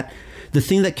say that the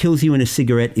thing that kills you in a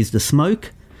cigarette is the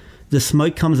smoke. The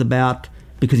smoke comes about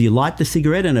because you light the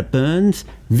cigarette and it burns.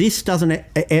 This doesn't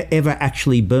ever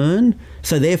actually burn,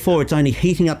 so therefore it's only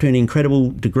heating up to an incredible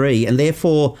degree, and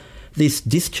therefore this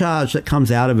discharge that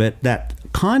comes out of it that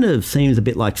kind of seems a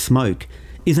bit like smoke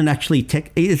isn't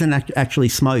actually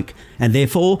smoke, and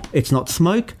therefore it's not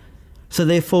smoke, so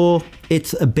therefore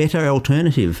it's a better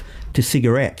alternative to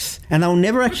cigarettes. And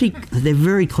they're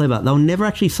very clever, they'll never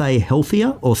actually say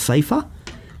healthier or safer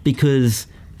because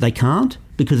they can't,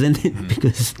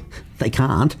 because they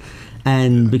can't,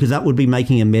 and because that would be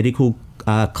making a medical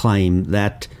claim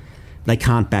that they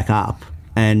can't back up,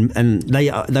 and they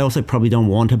also probably don't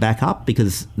want to back up,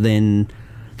 because then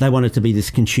they want it to be this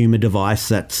consumer device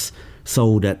that's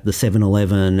sold at the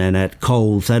 7-Eleven and at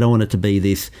Coles. They don't want it to be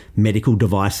this medical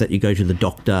device that you go to the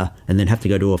doctor and then have to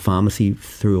go to a pharmacy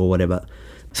through or whatever.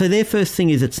 So their first thing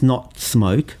is it's not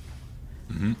smoke.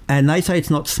 Mm-hmm. And they say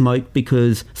it's not smoke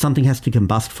because something has to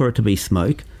combust for it to be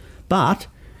smoke. But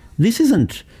this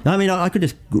isn't. I mean, I could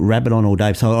just rabbit on all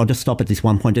day, so I'll just stop at this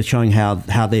one point, just showing how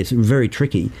they're very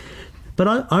tricky.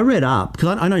 But I read up,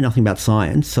 because I know nothing about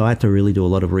science, so I had to really do a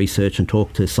lot of research and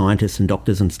talk to scientists and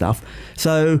doctors and stuff.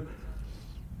 So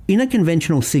in a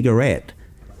conventional cigarette,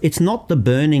 it's not the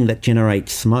burning that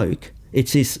generates smoke.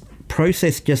 It's this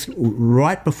process just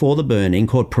right before the burning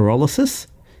called pyrolysis,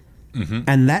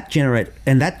 and that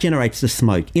generates the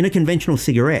smoke in a conventional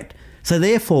cigarette. So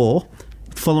therefore,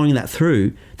 following that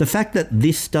through, the fact that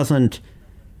this doesn't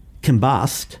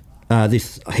combust,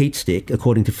 this heat stick,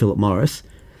 according to Philip Morris,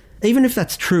 even if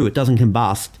that's true, it doesn't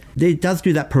combust, it does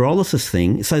do that pyrolysis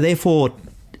thing, so therefore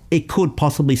it could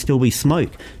possibly still be smoke.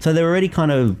 So they're already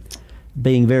kind of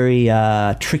being very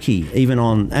tricky, even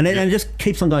on, and it just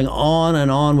keeps on going on and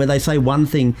on, where they say one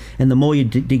thing, and the more you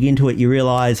dig into it, you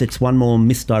realise it's one more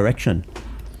misdirection.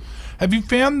 Have you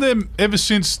found them, ever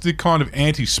since the kind of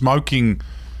anti-smoking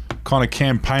kind of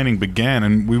campaigning began,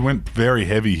 and we went very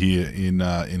heavy here in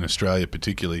Australia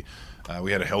particularly,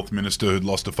 we had a health minister who'd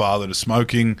lost a father to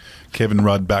smoking. Kevin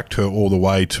Rudd backed her all the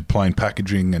way to plain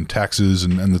packaging and taxes,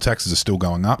 and the taxes are still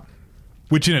going up,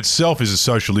 which in itself is a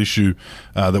social issue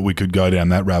that we could go down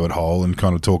that rabbit hole and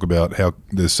kind of talk about how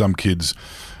there's some kids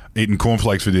eating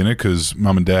cornflakes for dinner because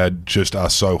mum and dad just are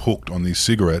so hooked on these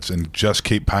cigarettes and just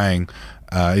keep paying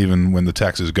even when the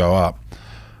taxes go up.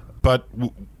 But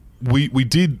we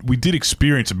did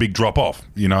experience a big drop off,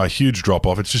 a huge drop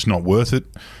off. It's just not worth it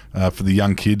for the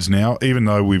young kids now. Even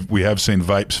though we have seen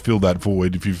vapes fill that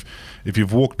void. If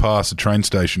you've walked past a train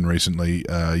station recently,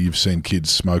 you've seen kids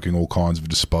smoking all kinds of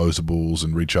disposables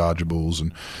and rechargeables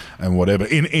and whatever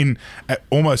in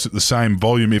almost at the same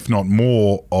volume, if not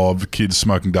more, of kids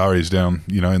smoking durries down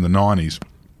in the 90s.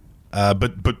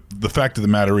 But the fact of the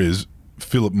matter is,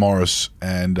 Philip Morris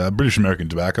and British American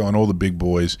Tobacco and all the big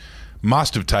boys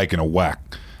must have taken a whack.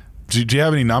 Do you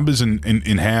have any numbers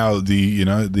in how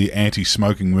the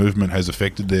anti-smoking movement has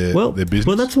affected their business?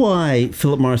 Well, that's why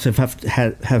Philip Morris have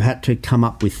had to come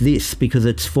up with this, because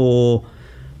it's for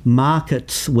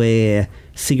markets where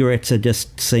cigarettes are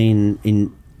just seen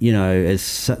in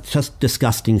as just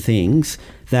disgusting things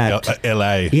that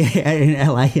LA, in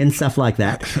LA and stuff like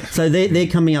that. So they're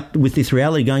coming up with this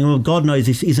reality, going, well, God knows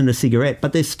this isn't a cigarette,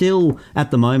 but they're still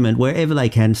at the moment wherever they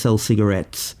can sell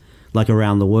cigarettes, like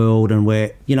around the world, and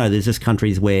where there's just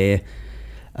countries where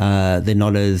they're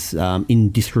not as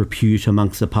in disrepute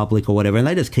amongst the public or whatever, and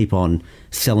they just keep on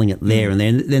selling it there, and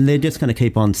then they're just going to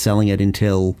keep on selling it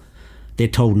until they're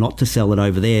told not to sell it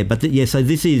over there. But so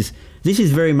this is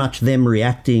very much them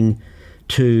reacting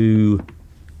to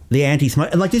the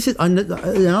anti-smoke. Like, this is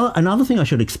another thing I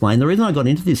should explain. The reason I got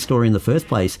into this story in the first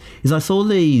place is I saw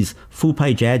these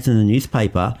full-page ads in the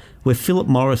newspaper where Philip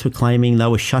Morris were claiming they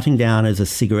were shutting down as a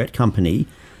cigarette company.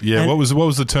 Yeah, what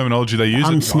was the terminology they used?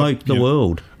 Unsmoke the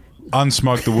world.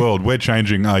 Unsmoke the world. We're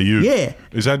changing. Are you? Yeah.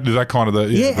 Is that kind of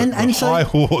the high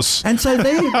horse? And so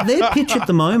their pitch at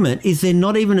the moment is they're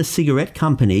not even a cigarette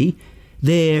company.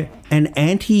 They're an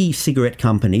anti-cigarette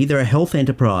company. They're a health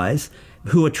enterprise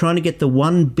who are trying to get the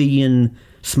 1 billion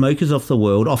smokers of the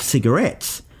world off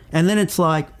cigarettes. And then it's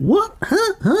like, what?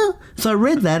 Huh? So I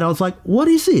read that. I was like, what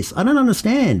is this? I don't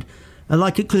understand.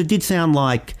 Because it did sound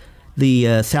like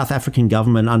the South African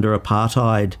government under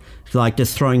apartheid, like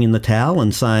just throwing in the towel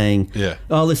and saying,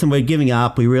 oh, listen, we're giving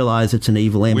up. We realise it's an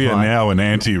evil empire. We are now an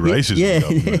anti-racism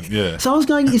government. Yeah. So I was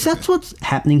going, is that what's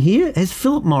happening here? Has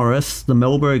Philip Morris, the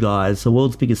Marlboro guys, the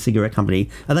world's biggest cigarette company,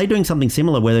 are they doing something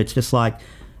similar where it's just like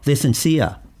they're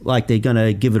sincere, like they're going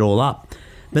to give it all up?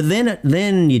 But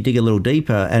then you dig a little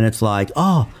deeper and it's like,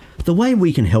 oh, the way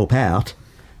we can help out,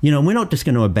 we're not just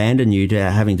going to abandon you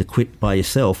to having to quit by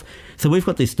yourself. So we've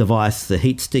got this device, the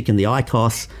heat stick and the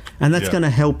IQOS, and that's going to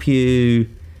help you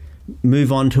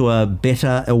move on to a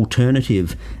better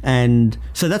alternative. And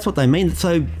so that's what they mean.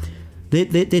 So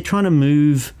they're trying to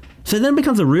move. So then it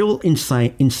becomes a real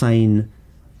insane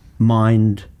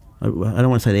mind. I don't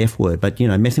want to say the F word, but,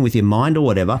 messing with your mind or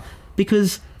whatever,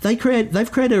 because they've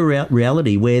created a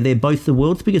reality where they're both the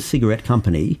world's biggest cigarette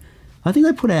company. I think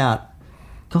they put out,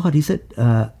 God, is it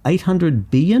 800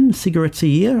 billion cigarettes a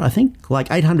year? I think like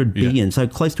 800 billion, so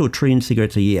close to 1 trillion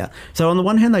cigarettes a year. So on the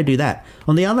one hand, they do that.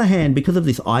 On the other hand, because of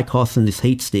this IQOS and this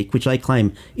heat stick, which they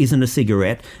claim isn't a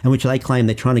cigarette and which they claim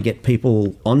they're trying to get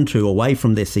people onto away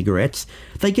from their cigarettes,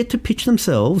 they get to pitch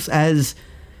themselves as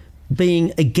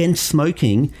being against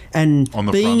smoking and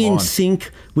being in sync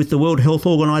with the World Health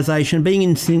Organization, being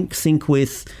in sync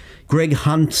with Greg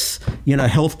Hunt's,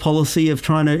 health policy of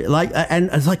trying to and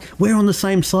it's like, we're on the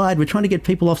same side. We're trying to get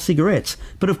people off cigarettes.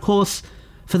 But of course,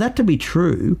 for that to be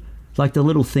true, like the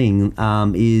little thing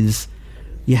is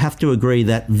you have to agree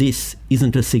that this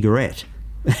isn't a cigarette.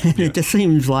 It just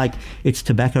seems like it's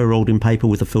tobacco rolled in paper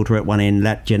with a filter at one end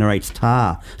that generates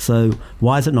tar. So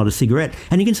why is it not a cigarette?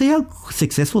 And you can see how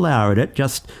successful they are at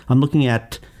it. I'm looking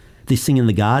at this thing in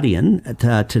The Guardian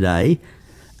today,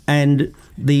 and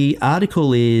the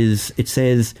article it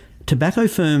says, tobacco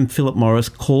firm Philip Morris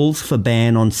calls for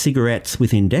ban on cigarettes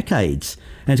within decades.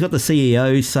 And it's got the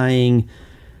CEO saying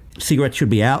cigarettes should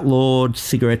be outlawed,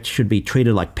 cigarettes should be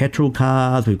treated like petrol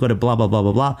cars, we've got to blah, blah, blah,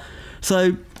 blah, blah.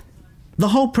 So the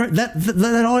whole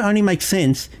that only makes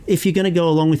sense if you're going to go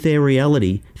along with their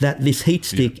reality that this heat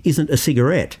stick isn't a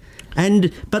cigarette.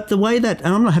 But the way that,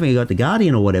 and I'm not having a go at The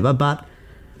Guardian or whatever, but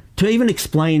to even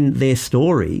explain their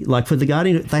story, like for The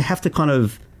Guardian, they have to kind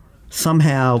of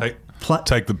somehow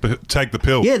take the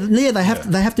pill. Yeah, they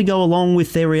have to go along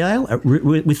with their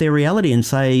reality and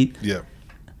say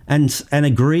and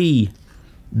agree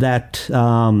that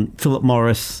Philip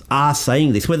Morris are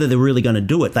saying this, whether they're really going to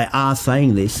do it. They are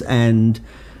saying this and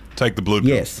take the blue pill.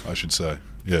 Yes, I should say.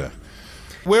 Yeah.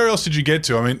 Where else did you get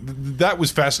to? I mean, that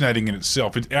was fascinating in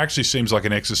itself. It actually seems like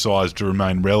an exercise to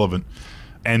remain relevant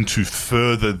and to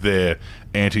further their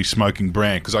anti-smoking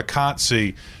brand, because I can't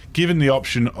see, given the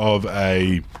option of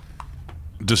a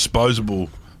disposable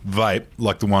vape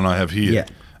like the one I have here,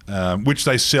 which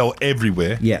they sell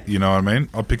everywhere. Yeah. You know what I mean?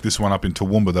 I picked this one up in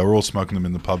Toowoomba. They were all smoking them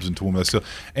in the pubs in Toowoomba. They sell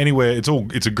anywhere.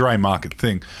 It's a grey market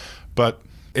thing, but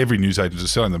every newsagent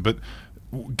is selling them. But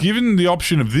given the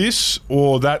option of this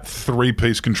or that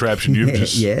 3-piece contraption you've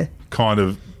just kind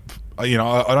of, I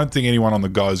don't think anyone on the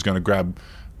go is going to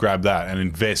grab that and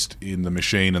invest in the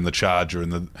machine and the charger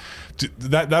and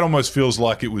that almost feels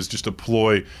like it was just a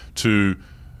ploy to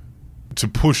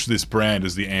push this brand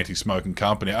as the anti-smoking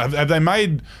company. Have they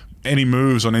made any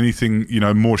moves on anything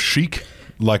more chic,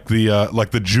 like the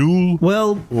Juul?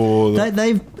 Well, or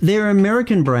their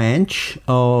American branch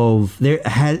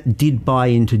did buy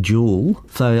into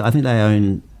Juul, so I think they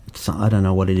own. I don't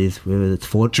know what it is. Whether it's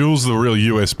Ford. Juul's the real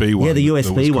USB one. Yeah, the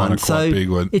USB one. So big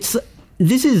one.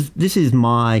 This is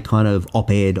my kind of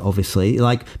op-ed, obviously.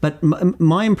 But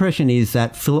my impression is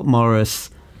that Philip Morris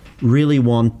really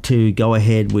want to go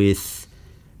ahead with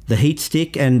the heat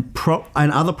stick and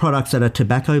other products that are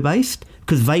tobacco based,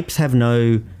 because vapes have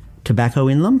no tobacco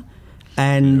in them,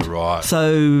 and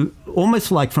so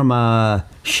almost like from a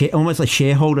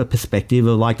shareholder perspective,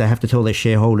 or like they have to tell their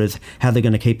shareholders how they're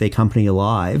going to keep their company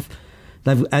alive.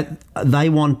 They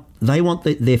want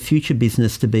their future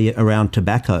business to be around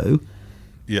tobacco.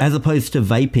 Yeah. As opposed to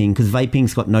vaping, because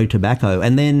vaping's got no tobacco.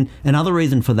 And then another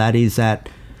reason for that is that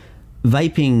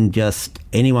vaping, just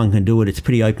anyone can do it. It's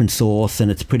pretty open source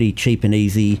and it's pretty cheap and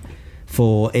easy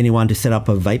for anyone to set up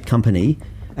a vape company.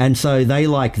 And so they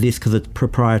like this because it's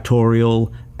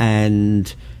proprietorial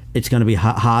and it's going to be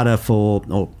harder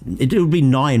it would be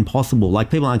nigh impossible. Like,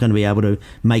 people aren't going to be able to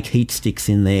make heat sticks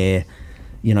in their,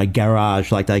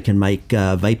 garage like they can make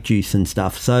vape juice and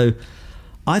stuff. So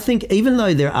I think even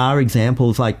though there are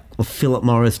examples like of Philip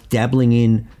Morris dabbling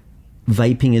in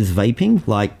vaping as vaping,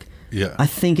 I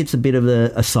think it's a bit of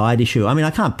a side issue. I mean, I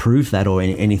can't prove that or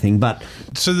anything, but...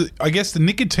 So I guess the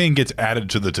nicotine gets added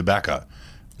to the tobacco.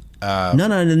 No,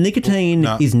 the nicotine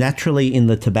is naturally in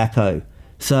the tobacco.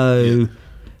 So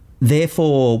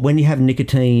therefore, when you have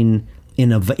nicotine in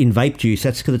vape juice,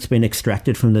 that's because it's been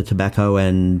extracted from the tobacco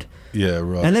and... Yeah,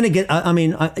 right. And then again,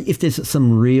 if there's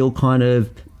some real kind of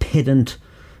pedant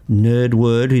nerd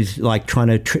word who's trying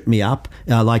to trip me up,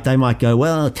 they might go,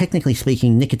 well, technically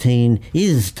speaking, nicotine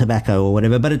is tobacco or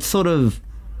whatever, but it's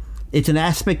an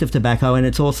aspect of tobacco, and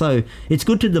it's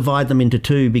good to divide them into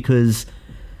two, because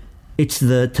it's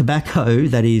the tobacco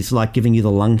that is giving you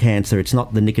the lung cancer. It's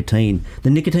not the nicotine. The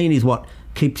nicotine is what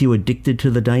keeps you addicted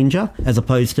to the danger, as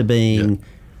opposed to being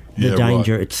the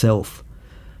danger itself.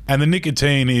 And the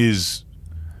nicotine is,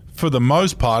 for the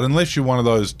most part, unless you're one of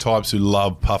those types who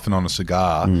love puffing on a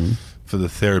cigar for the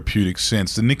therapeutic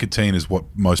sense, the nicotine is what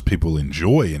most people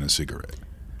enjoy in a cigarette.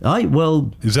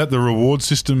 Is that the reward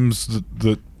systems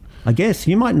that I guess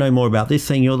you might know more about this,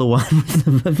 seeing you're the one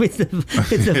with the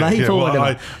vape or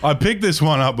whatever. I picked this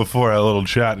one up before our little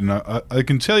chat, and I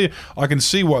can tell you, I can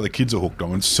see why the kids are hooked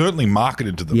on. It's certainly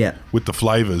marketed to them with the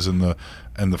flavours and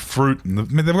the fruit, and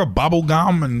they've got bubble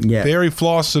gum and berry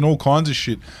floss and all kinds of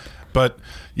shit. But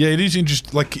yeah, it is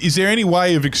interesting. Is there any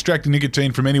way of extracting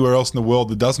nicotine from anywhere else in the world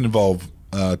that doesn't involve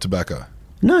tobacco?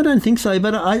 No, I don't think so.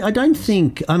 But I don't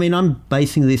think. I mean, I'm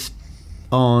basing this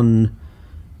on,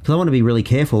 because I want to be really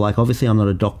careful. Obviously, I'm not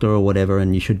a doctor or whatever,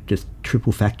 and you should just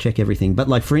triple fact check everything.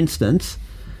 But for instance,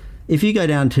 if you go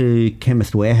down to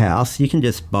Chemist Warehouse, you can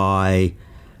just buy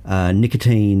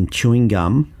nicotine chewing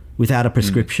gum without a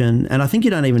prescription, and I think you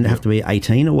don't even have to be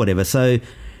 18 or whatever. So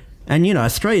And,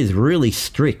 Australia is really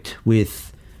strict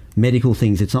with medical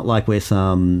things. It's not like we're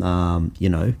some,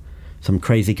 some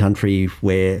crazy country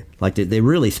where, like, they're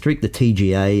really strict, the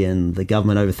TGA and the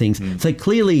government over things. So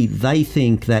clearly they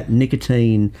think that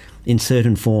nicotine in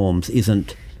certain forms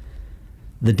isn't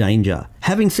the danger.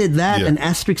 Having said that, an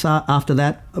asterisk after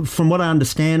that, from what I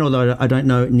understand, although I don't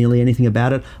know nearly anything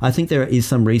about it, I think there is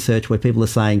some research where people are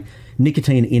saying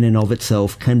nicotine in and of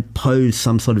itself can pose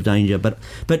some sort of danger.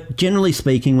 But generally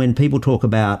speaking, when people talk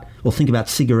about or think about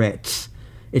cigarettes,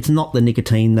 it's not the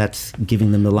nicotine that's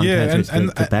giving them the lung cancer, it's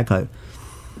the tobacco.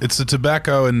 It's the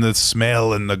tobacco and the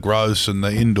smell and the gross and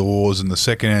the indoors and the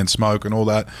secondhand smoke and all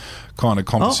that kind of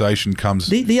conversation comes.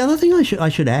 The other thing I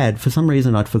should add, for some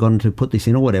reason I'd forgotten to put this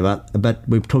in or whatever, but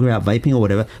we're talking about vaping or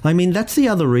whatever. I mean, that's the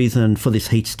other reason for this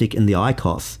heat stick and the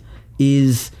IQOS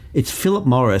is it's Philip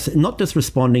Morris not just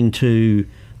responding to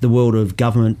the world of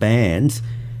government bans,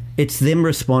 it's them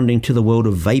responding to the world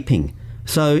of vaping.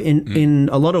 So in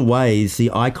a lot of ways, the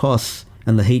IQOS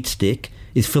and the heat stick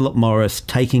is Philip Morris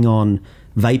taking on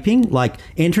vaping, like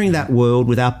entering that world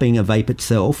without being a vape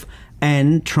itself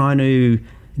and trying to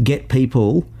get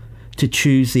people to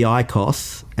choose the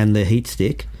IQOS and the heat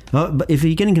stick. But if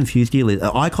you're getting confused,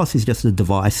 IQOS is just a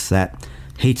device that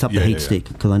heats up the heat stick,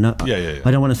 because I know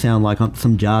I don't want to sound like I'm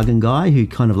some jargon guy who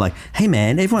kind of like, hey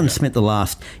man, everyone spent the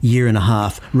last year and a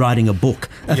half writing a book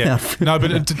about no,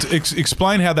 but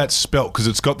explain how that's spelt, because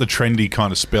it's got the trendy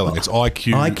kind of spelling. It's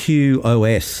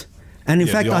IQOS. And in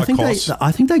fact, I think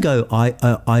they go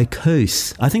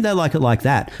IQOS. I think they like it like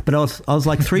that. But I was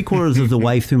like 3/4 of the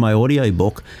way through my audio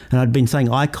book, and I'd been saying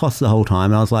IQOS the whole time.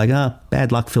 And I was like,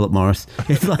 bad luck, Philip Morris.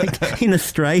 It's like in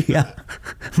Australia,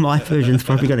 my version's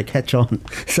probably going to catch on.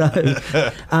 So,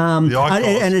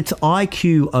 and it's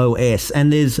IQOS,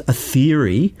 and there's a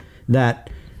theory that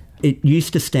it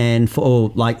used to stand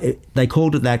for, they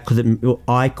called it that because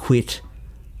I quit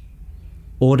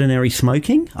ordinary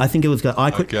smoking. I think it was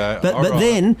I quit. Okay, but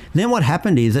then what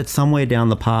happened is that somewhere down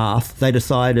the path they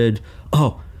decided,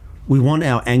 we want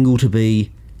our angle to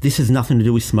be this has nothing to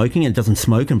do with smoking, it doesn't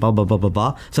smoke and blah blah blah blah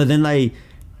blah. So then they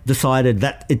decided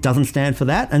that it doesn't stand for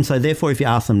that, and so therefore if you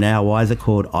ask them now why is it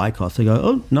called IQOS, they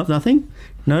go, nothing,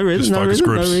 no reason, no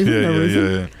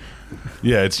reason.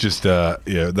 Yeah, it's just they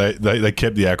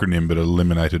kept the acronym but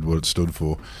eliminated what it stood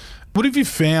for. What have you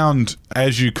found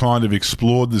as you kind of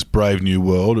explored this brave new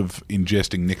world of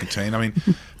ingesting nicotine? I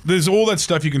mean, there's all that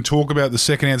stuff you can talk about, the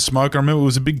secondhand smoke. I remember it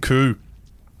was a big coup.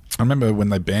 I remember when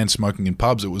they banned smoking in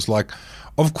pubs, it was like,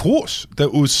 of course,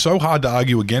 that was so hard to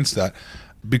argue against that,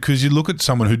 because you look at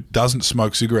someone who doesn't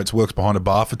smoke cigarettes, works behind a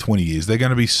bar for 20 years, they're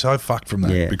going to be so fucked from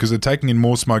that because they're taking in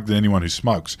more smoke than anyone who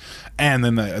smokes. And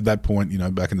then at that point,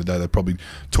 back in the day, they probably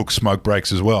took smoke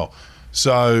breaks as well.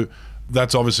 So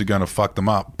that's obviously going to fuck them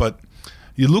up. But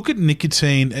you look at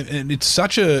nicotine, and it's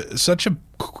such a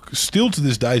still to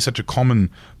this day such a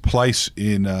common place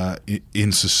in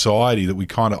society that we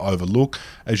kind of overlook.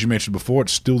 As you mentioned before,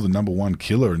 it's still the number one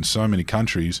killer in so many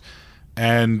countries.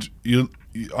 And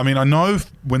I know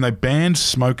when they banned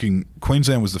smoking,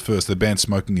 Queensland was the first. They banned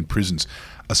smoking in prisons.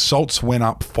 Assaults went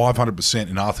up 500%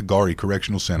 in Arthur Gorrie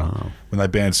Correctional Centre when they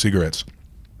banned cigarettes.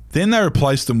 Then they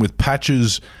replaced them with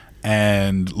patches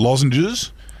and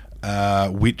lozenges,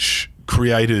 which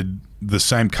created the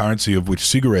same currency of which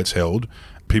cigarettes held.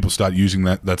 People start using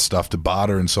that stuff to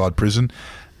barter inside prison,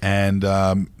 and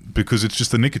because it's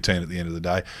just the nicotine at the end of the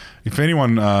day. If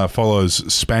anyone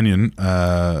follows Spanion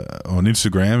on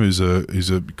Instagram, who's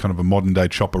a kind of a modern day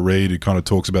chopper read who kind of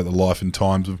talks about the life and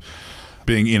times of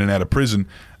being in and out of prison,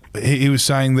 he was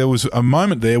saying there was a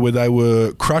moment there where they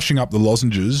were crushing up the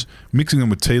lozenges, mixing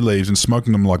them with tea leaves and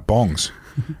smoking them like bongs.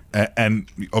 And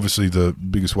obviously the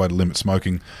biggest way to limit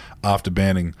smoking after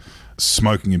banning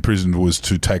smoking in prison was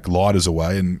to take lighters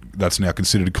away, and that's now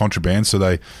considered contraband. So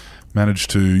they managed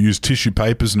to use tissue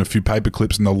papers and a few paper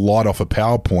clips, and they'll light off a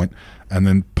PowerPoint and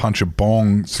then punch a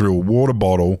bong through a water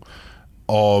bottle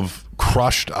of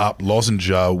crushed up lozenge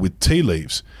with tea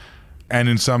leaves. And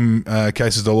in some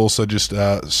cases they'll also just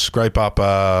scrape up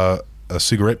a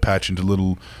cigarette patch into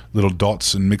little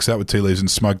dots and mix that with tea leaves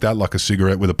and smoke that like a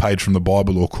cigarette with a page from the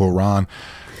Bible or Quran.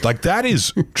 Like, that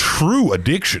is true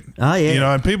addiction. Oh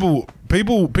yeah. And people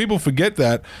forget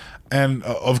that. And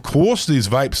of course these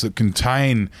vapes that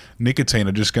contain nicotine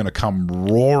are just going to come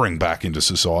roaring back into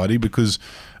society, because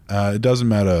it doesn't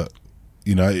matter.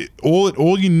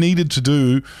 All you needed to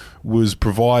do was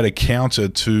provide a counter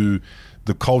to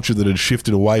the culture that had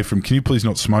shifted away from, can you please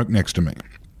not smoke next to me?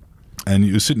 And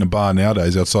you sit in a bar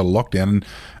nowadays outside of lockdown,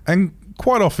 and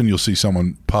quite often you'll see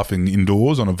someone puffing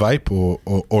indoors on a vape or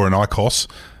an IQOS,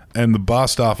 and the bar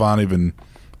staff aren't even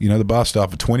You know, the bar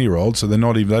staff are 20-year-olds, so they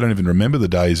don't even remember the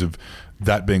days of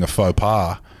that being a faux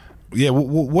pas. Yeah,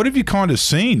 what have you kind of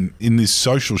seen in this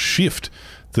social shift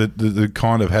that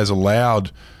kind of has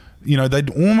allowed, you know, they'd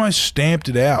almost stamped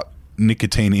it out,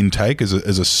 nicotine intake as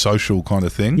a social kind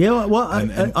of thing. Yeah, well,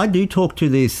 I do talk to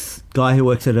this guy who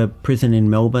works at a prison in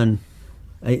Melbourne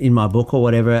in my book or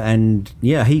whatever, and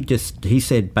yeah, he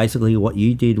said basically what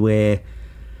you did, where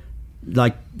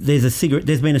like there's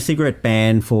been a cigarette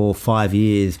ban for 5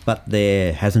 years, but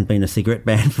there hasn't been a cigarette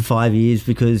ban for 5 years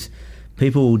because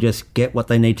people will just get what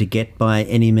they need to get by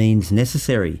any means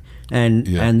necessary. And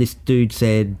this dude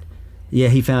said, yeah,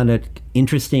 he found it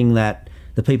interesting that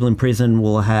the people in prison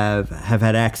will have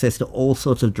had access to all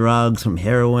sorts of drugs, from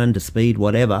heroin to speed,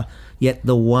 whatever, yet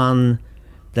the one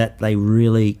that they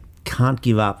really can't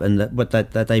give up and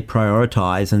that they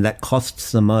prioritise and that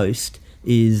costs the most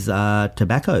is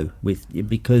tobacco,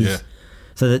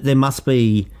 so that there must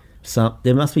be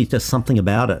just something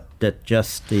about it that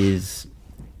just is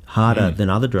harder than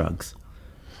other drugs.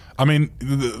 I mean,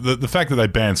 the fact that they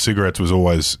banned cigarettes was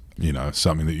always, you know,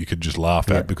 something that you could just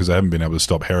laugh at because they haven't been able to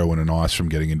stop heroin and ice from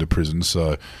getting into prison.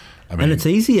 So, I mean, and it's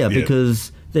easier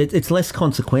because it's less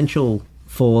consequential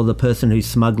for the person who's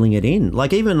smuggling it in.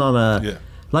 Like even on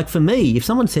like for me, if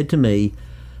someone said to me,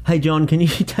 "Hey John, can you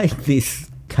take this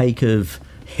cake of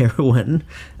heroin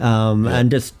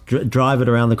and just drive it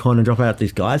around the corner and drop it out at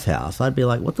this guy's house," I'd be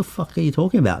like, "What the fuck are you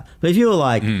talking about?" But if you were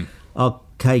like,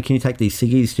 "Okay, can you take these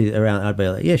ciggies around?" I'd be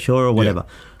like, "Yeah, sure," or whatever.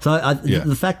 So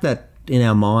the fact that in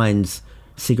our minds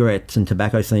cigarettes and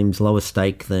tobacco seems lower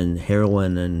stake than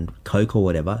heroin and coke or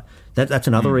whatever, that's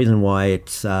another reason why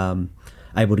it's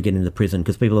able to get into prison,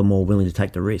 because people are more willing to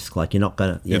take the risk. Like you're not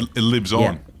going to... It lives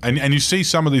on. And you see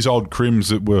some of these old crims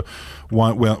that were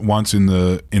once in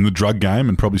the drug game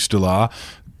and probably still are,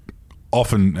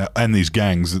 often, and these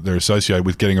gangs that they're associated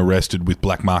with getting arrested with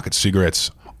black market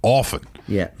cigarettes often.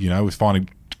 Yeah. You know, with finding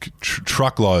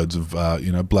truckloads of,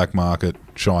 black market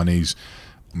Chinese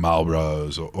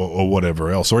Marlboros or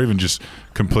whatever else, or even just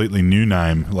completely new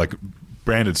name, like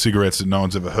branded cigarettes that no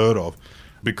one's ever heard of.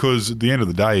 Because at the end of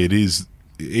the day,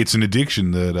 it's an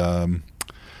addiction that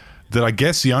I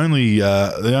guess the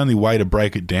only way to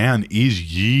break it down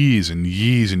is years and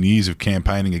years and years of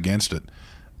campaigning against it.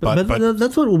 But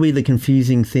that's what will be the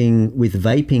confusing thing with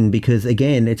vaping, because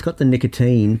again, it's got the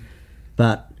nicotine,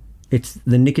 but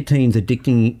the nicotine's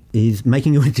is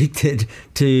making you addicted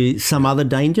to some other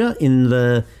danger in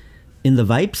the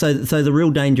vape. So the real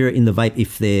danger in the vape,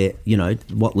 if they're, you know,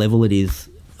 what level it is,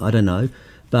 I don't know,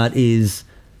 but is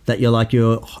that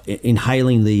you're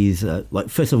inhaling these, like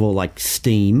first of all, like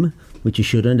steam, which you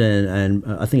shouldn't, and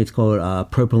I think it's called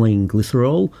propylene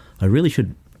glycerol. I really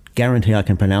should guarantee I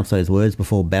can pronounce those words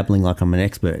before babbling like I'm an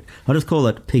expert. I'll just call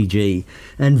it PG,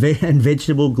 and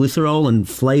vegetable glycerol and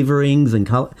flavourings and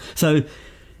colour. So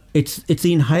it's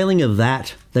the inhaling of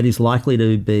that is likely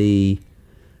to be,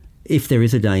 if there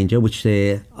is a danger, which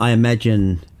I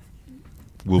imagine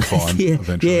we'll find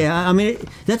eventually. Yeah, I mean,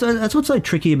 that's what's so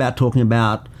tricky about talking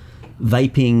about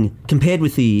vaping compared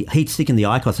with the heat stick and the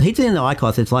IQOS. The heat stick and the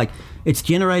IQOS, it's like it's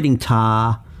generating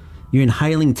tar. You're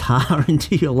inhaling tar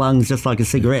into your lungs just like a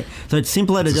cigarette. So it's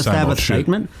simpler to just have a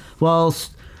statement.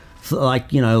 Whilst,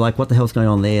 like, you know, like what the hell's going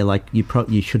on there? Like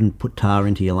you shouldn't put tar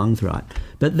into your lungs, right?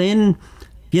 But then,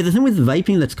 yeah, the thing with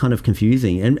vaping that's kind of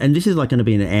confusing, and this is like going to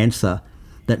be an answer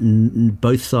that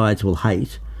both sides will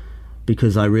hate,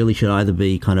 because I really should either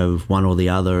be kind of one or the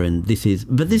other, and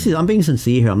I'm being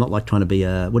sincere here. I'm not like trying to be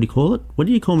what do you call it? What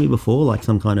did you call me before? Like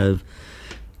some kind of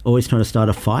always trying to start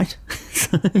a fight?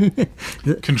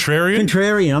 Contrarian?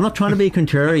 Contrarian. I'm not trying to be a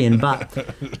contrarian,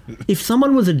 but if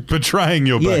someone was betraying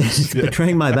your base. Yeah,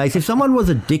 betraying my base. If someone was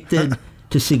addicted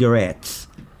to cigarettes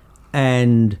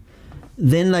and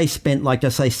then they spent, like,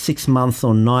 just say 6 months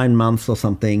or 9 months or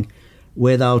something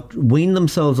where they'll wean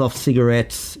themselves off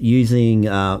cigarettes using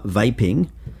vaping,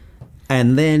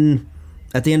 and then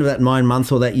at the end of that 9 months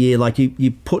or that year, like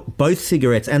you put both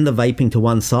cigarettes and the vaping to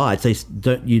one side, so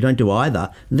you don't do either.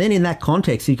 Then in that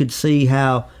context, you could see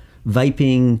how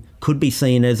vaping could be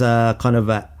seen as a kind of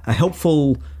a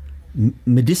helpful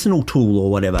medicinal tool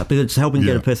or whatever, because it's helping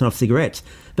get a person off cigarettes.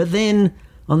 But then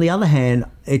on the other hand,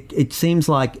 it seems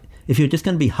like if you're just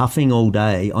going to be huffing all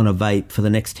day on a vape for the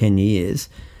next 10 years,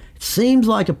 it seems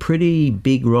like a pretty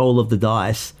big roll of the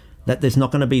dice that there's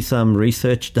not going to be some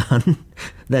research done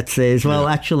that says, well,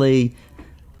 actually,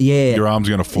 your arm's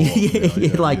going to fall.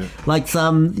 Like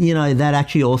some, you know, that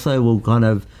actually also will kind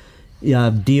of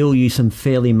deal you some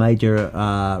fairly major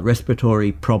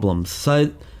respiratory problems.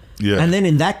 So, and then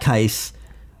in that case,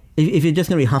 if you're just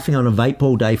going to be huffing on a vape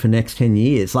all day for the next 10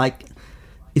 years, like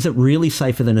is it really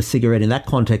safer than a cigarette in that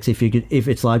context? If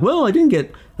it's like, well, I didn't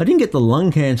get the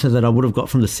lung cancer that I would have got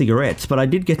from the cigarettes, but I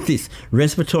did get this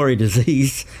respiratory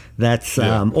disease that's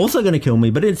also going to kill me,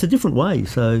 but it's a different way.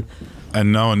 So,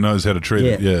 and no one knows how to treat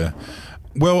it. Yeah.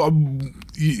 Well,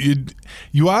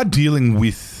 you are dealing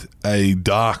with a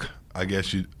dark, I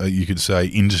guess you could say,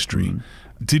 industry. Mm.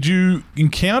 Did you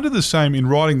encounter the same in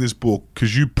writing this book?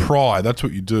 Because you pry. That's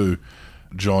what you do,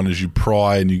 John. Is you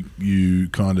pry and you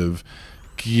kind of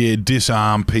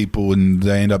disarm people, and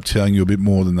they end up telling you a bit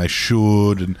more than they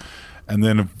should, and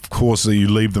then of course you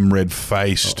leave them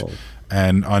red-faced. Uh-oh.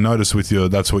 And I noticed with you,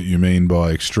 that's what you mean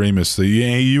by extremists. So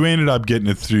you ended up getting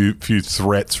a few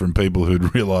threats from people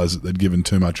who'd realised that they'd given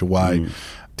too much away. Mm.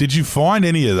 Did you find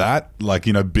any of that, like,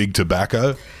 big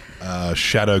tobacco,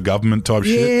 shadow government type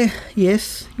shit?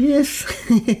 Yes.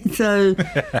 So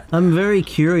I'm very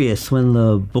curious when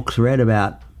the book's read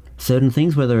about certain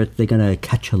things, whether they're going to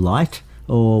catch a light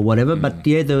or whatever. But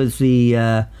there was the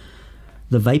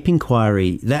vape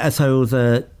inquiry. So it was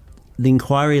the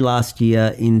inquiry last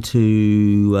year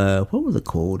into what was it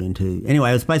called? Anyway,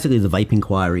 it was basically the vape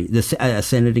inquiry, the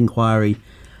Senate inquiry,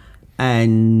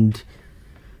 and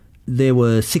there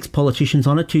were 6 politicians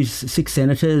on it, 6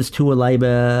 senators, 2 were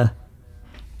Labor,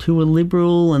 2 were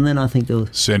Liberal, and then I think there was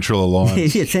Central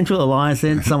Alliance. Yeah, Central Alliance,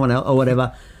 and someone else or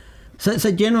whatever.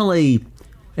 So generally,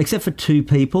 except for 2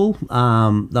 people,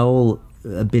 they're all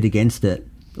a bit against it,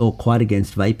 or quite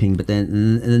against vaping, but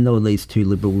then there were these 2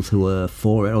 Liberals who were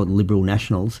for it, or Liberal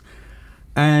Nationals,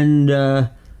 and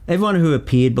everyone who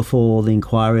appeared before the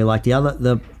inquiry, like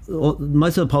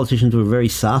most of the politicians were very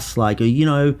sus, like,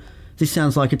 this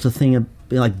sounds like it's a thing of,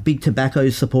 like, Big Tobacco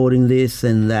supporting this,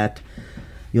 and that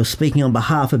you're speaking on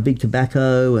behalf of Big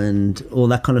Tobacco and all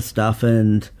that kind of stuff.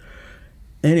 And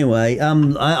anyway,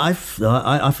 I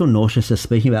feel nauseous just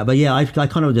speaking about it. But yeah, I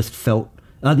kind of just felt,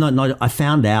 I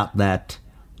found out that,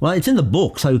 well, it's in the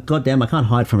book, so goddamn, I can't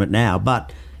hide from it now.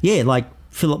 But yeah, like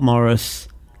Philip Morris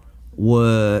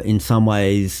were in some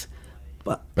ways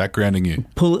backgrounding you,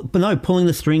 pulling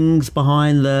the strings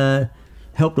behind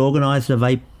helped organise the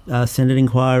vape Senate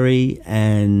inquiry,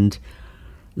 and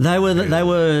they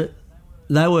were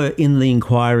in the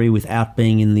inquiry without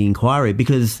being in the inquiry,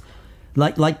 because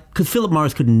because Philip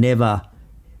Morris could never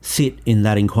sit in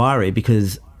that inquiry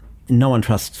because no one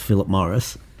trusts Philip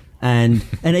Morris. And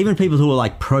even people who are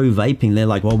like pro vaping, they're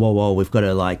like, whoa, we've got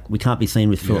to, we can't be seen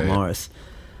with Philip Morris.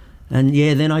 And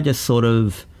then I just sort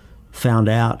of found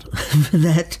out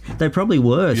that they probably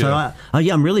were. Yeah. So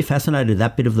I'm really fascinated with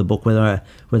that bit of the book, whether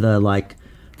like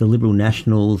the Liberal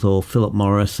Nationals or Philip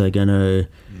Morris are going to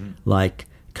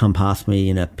come past me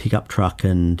in a pickup truck,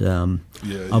 and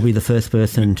I'll be the first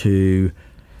person to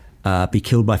be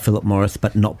killed by Philip Morris,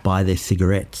 but not buy their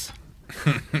cigarettes.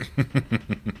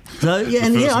 So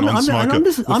I'm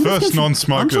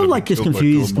just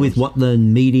confused with what the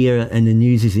media and the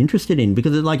news is interested in,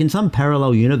 because in some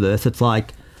parallel universe, it's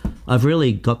like I've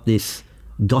really got this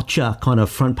gotcha kind of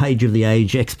front page of the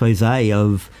Age expose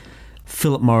of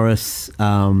Philip Morris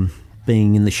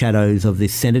being in the shadows of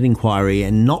this Senate inquiry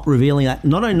and not revealing that,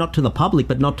 not only not to the public,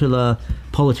 but not to the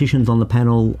politicians on the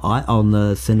panel on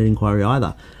the Senate inquiry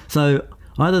either. So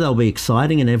either they'll be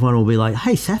exciting and everyone will be like,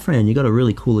 hey, Safran, you got a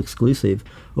really cool exclusive,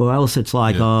 or else it's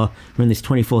like, we're in this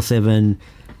 24/7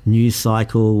 news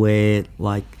cycle where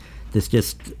it'll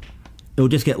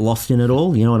just get lost in it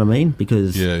all, you know what I mean?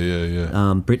 Because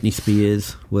Britney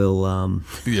Spears will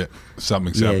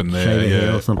something's happened there, shave her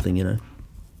hair or something,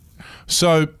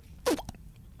 So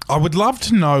I would love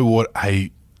to know what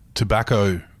a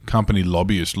tobacco company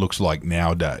lobbyist looks like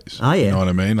nowadays. Oh, yeah. You know what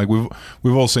I mean? Like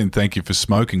we've all seen Thank You for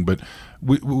Smoking, but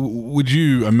would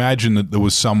you imagine that there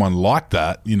was someone like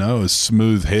that, a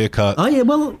smooth haircut,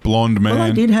 blonde man? Well,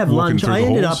 I did have lunch. I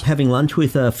ended up having lunch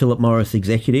with a Philip Morris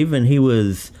executive, and he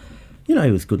was, he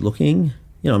was good looking.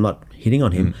 I'm not hitting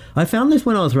on him. I found this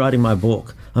when I was writing my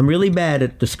book. I'm really bad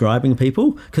at describing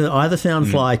people, because it either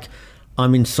sounds like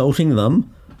I'm insulting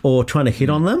them or trying to hit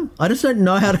on them. I just don't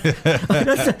know how to...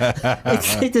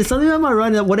 there's something about my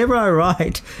writing that whatever I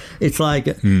write, it's like,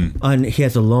 and he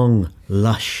has a long,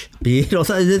 lush beard or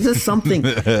something. There's just something.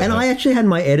 And I actually had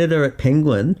my editor at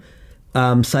Penguin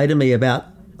say to me I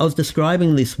was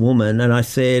describing this woman, and I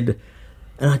said,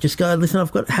 and I just go, listen,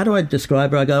 how do I describe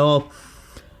her? I go,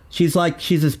 she's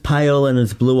as pale and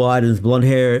as blue-eyed and as blonde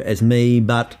hair as me,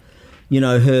 but...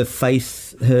 her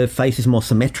face is more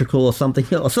symmetrical or something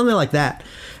like that.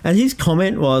 And his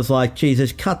comment was like,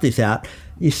 Jesus, cut this out.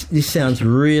 This sounds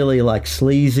really like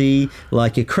sleazy,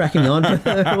 like you're cracking onto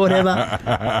her or whatever.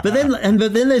 But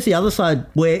then there's the other side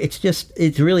where it's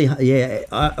really,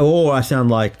 or I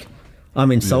sound like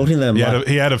I'm insulting them.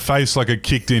 He had a face like a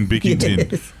kicked-in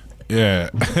Bickington. Yes. Yeah.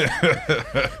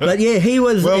 But yeah, he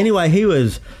was he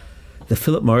was the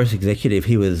Philip Morris executive.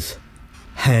 He was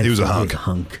a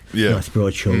hunk. Yeah. Nice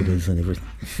broad shoulders and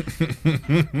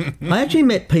everything. I actually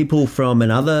met people from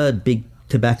another big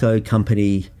tobacco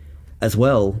company as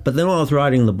well, but then when I was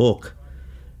writing the book,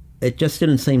 it just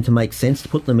didn't seem to make sense to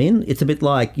put them in. It's a bit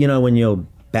like, when you're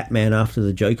Batman after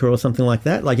the Joker or something like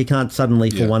that. Like, you can't suddenly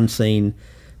for one scene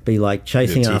be like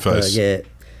chasing after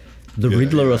the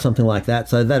Riddler or something like that.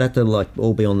 So that had to like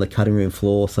all be on the cutting room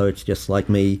floor. So it's just like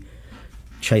me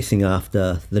chasing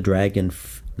after the Dragon,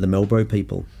 the Marlboro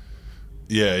people.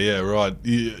 Yeah, right.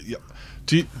 Yeah.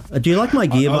 Do you like my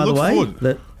gear, by the way?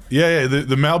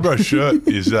 The Marlboro shirt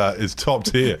is top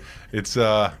tier. It's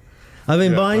I've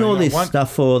been buying all this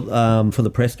stuff for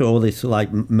the press tour, all this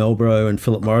like Marlboro and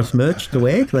Philip Morris merch to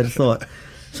wear. Because I just thought,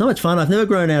 so much fun. I've never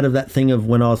grown out of that thing of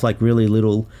when I was like really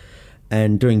little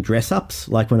and doing dress ups,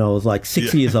 like when I was like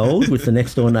 6 years old with the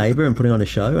next door neighbour and putting on a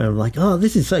show. And I'm like, oh,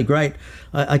 this is so great.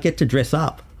 I get to dress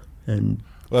up. And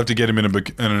we'll have to get him in an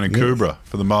Akubra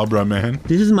for the Marlboro man.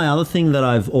 This is my other thing that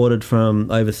I've ordered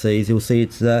from overseas. You'll see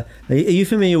it's. Are you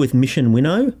familiar with Mission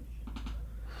Winnow?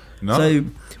 No. So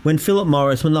when Philip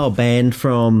Morris, when they were banned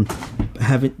from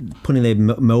putting their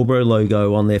Marlboro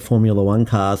logo on their Formula One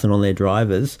cars and on their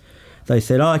drivers, they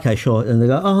said, "Oh, okay, sure." And they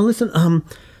go, "Oh, listen,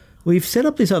 we've set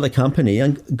up this other company,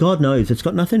 and God knows it's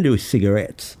got nothing to do with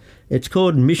cigarettes. It's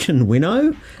called Mission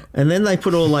Winnow." And then they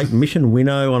put all like Mission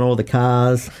Winnow on all the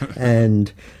cars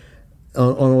and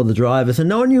on all the drivers, and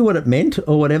no one knew what it meant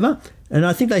or whatever. And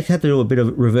I think they had to do a bit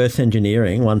of reverse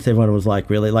engineering once everyone was like,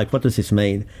 really, like, what does this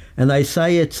mean? And they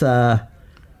say it's a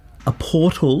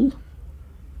portal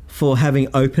for having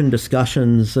open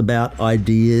discussions about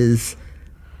ideas.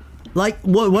 Like,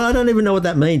 well, I don't even know what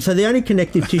that means. So the only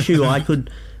connective tissue I could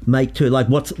make to, like,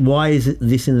 why is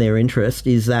this in their interest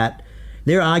is that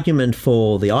their argument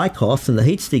for the IQOS and the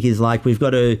heat stick is like, we've got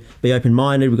to be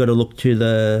open-minded, we've got to look to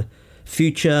the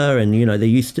future, and,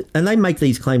 and they make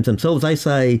these claims themselves. They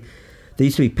say there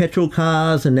used to be petrol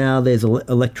cars and now there's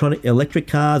electric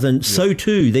cars, and so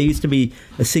too, there used to be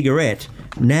a cigarette.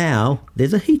 Now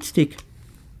there's a heat stick.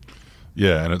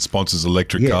 Yeah, and it sponsors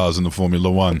electric cars in the Formula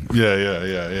One.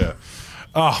 Yeah.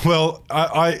 Oh, well,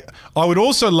 I would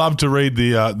also love to read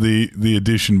the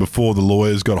edition before the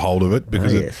lawyers got hold of it,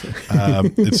 because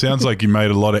it sounds like you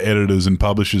made a lot of editors and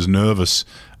publishers nervous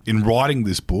in writing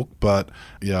this book. But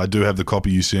yeah, I do have the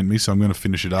copy you sent me, so I'm going to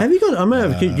finish it up. Have you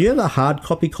got? Do you have a hard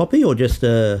copy or just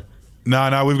a?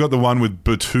 No, we've got the one with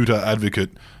Batuta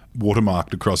Advocate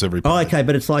watermarked across every page. Oh, okay,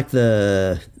 but it's like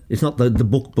it's not the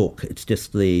book. It's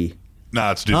just the.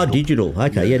 No, it's digital. Oh, digital.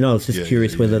 Okay, I was just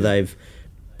curious whether they've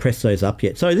pressed those up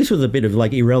yet. So this was a bit of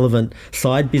like irrelevant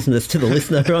side business to the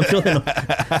listener, who I'm sure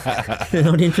they're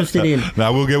not interested in.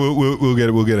 No, we'll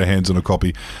get our hands on a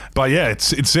copy. But yeah, it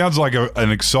sounds like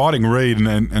an exciting read,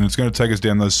 and it's going to take us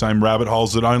down those same rabbit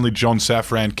holes that only John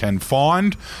Safran can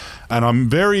find. And I'm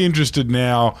very interested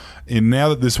now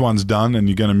that this one's done and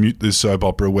you're going to mute this soap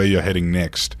opera, where you're heading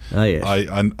next. Oh yes.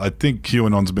 I think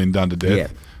QAnon's been done to death. Yeah.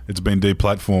 It's been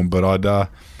deplatformed, but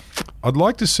I'd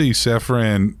like to see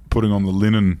Safran putting on the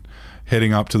linen,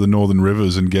 heading up to the Northern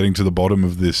Rivers and getting to the bottom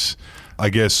of this, I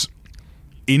guess,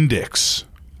 index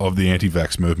of the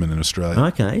anti-vax movement in Australia.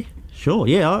 Okay, sure.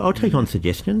 Yeah, I'll take on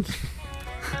suggestions.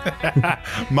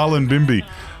 Mullumbimby.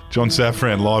 John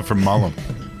Safran live from Mullum.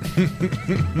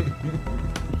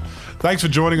 Thanks for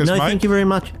joining us, mate. Thank you very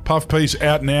much. Puff Piece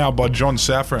out now by John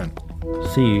Safran.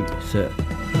 See you, sir.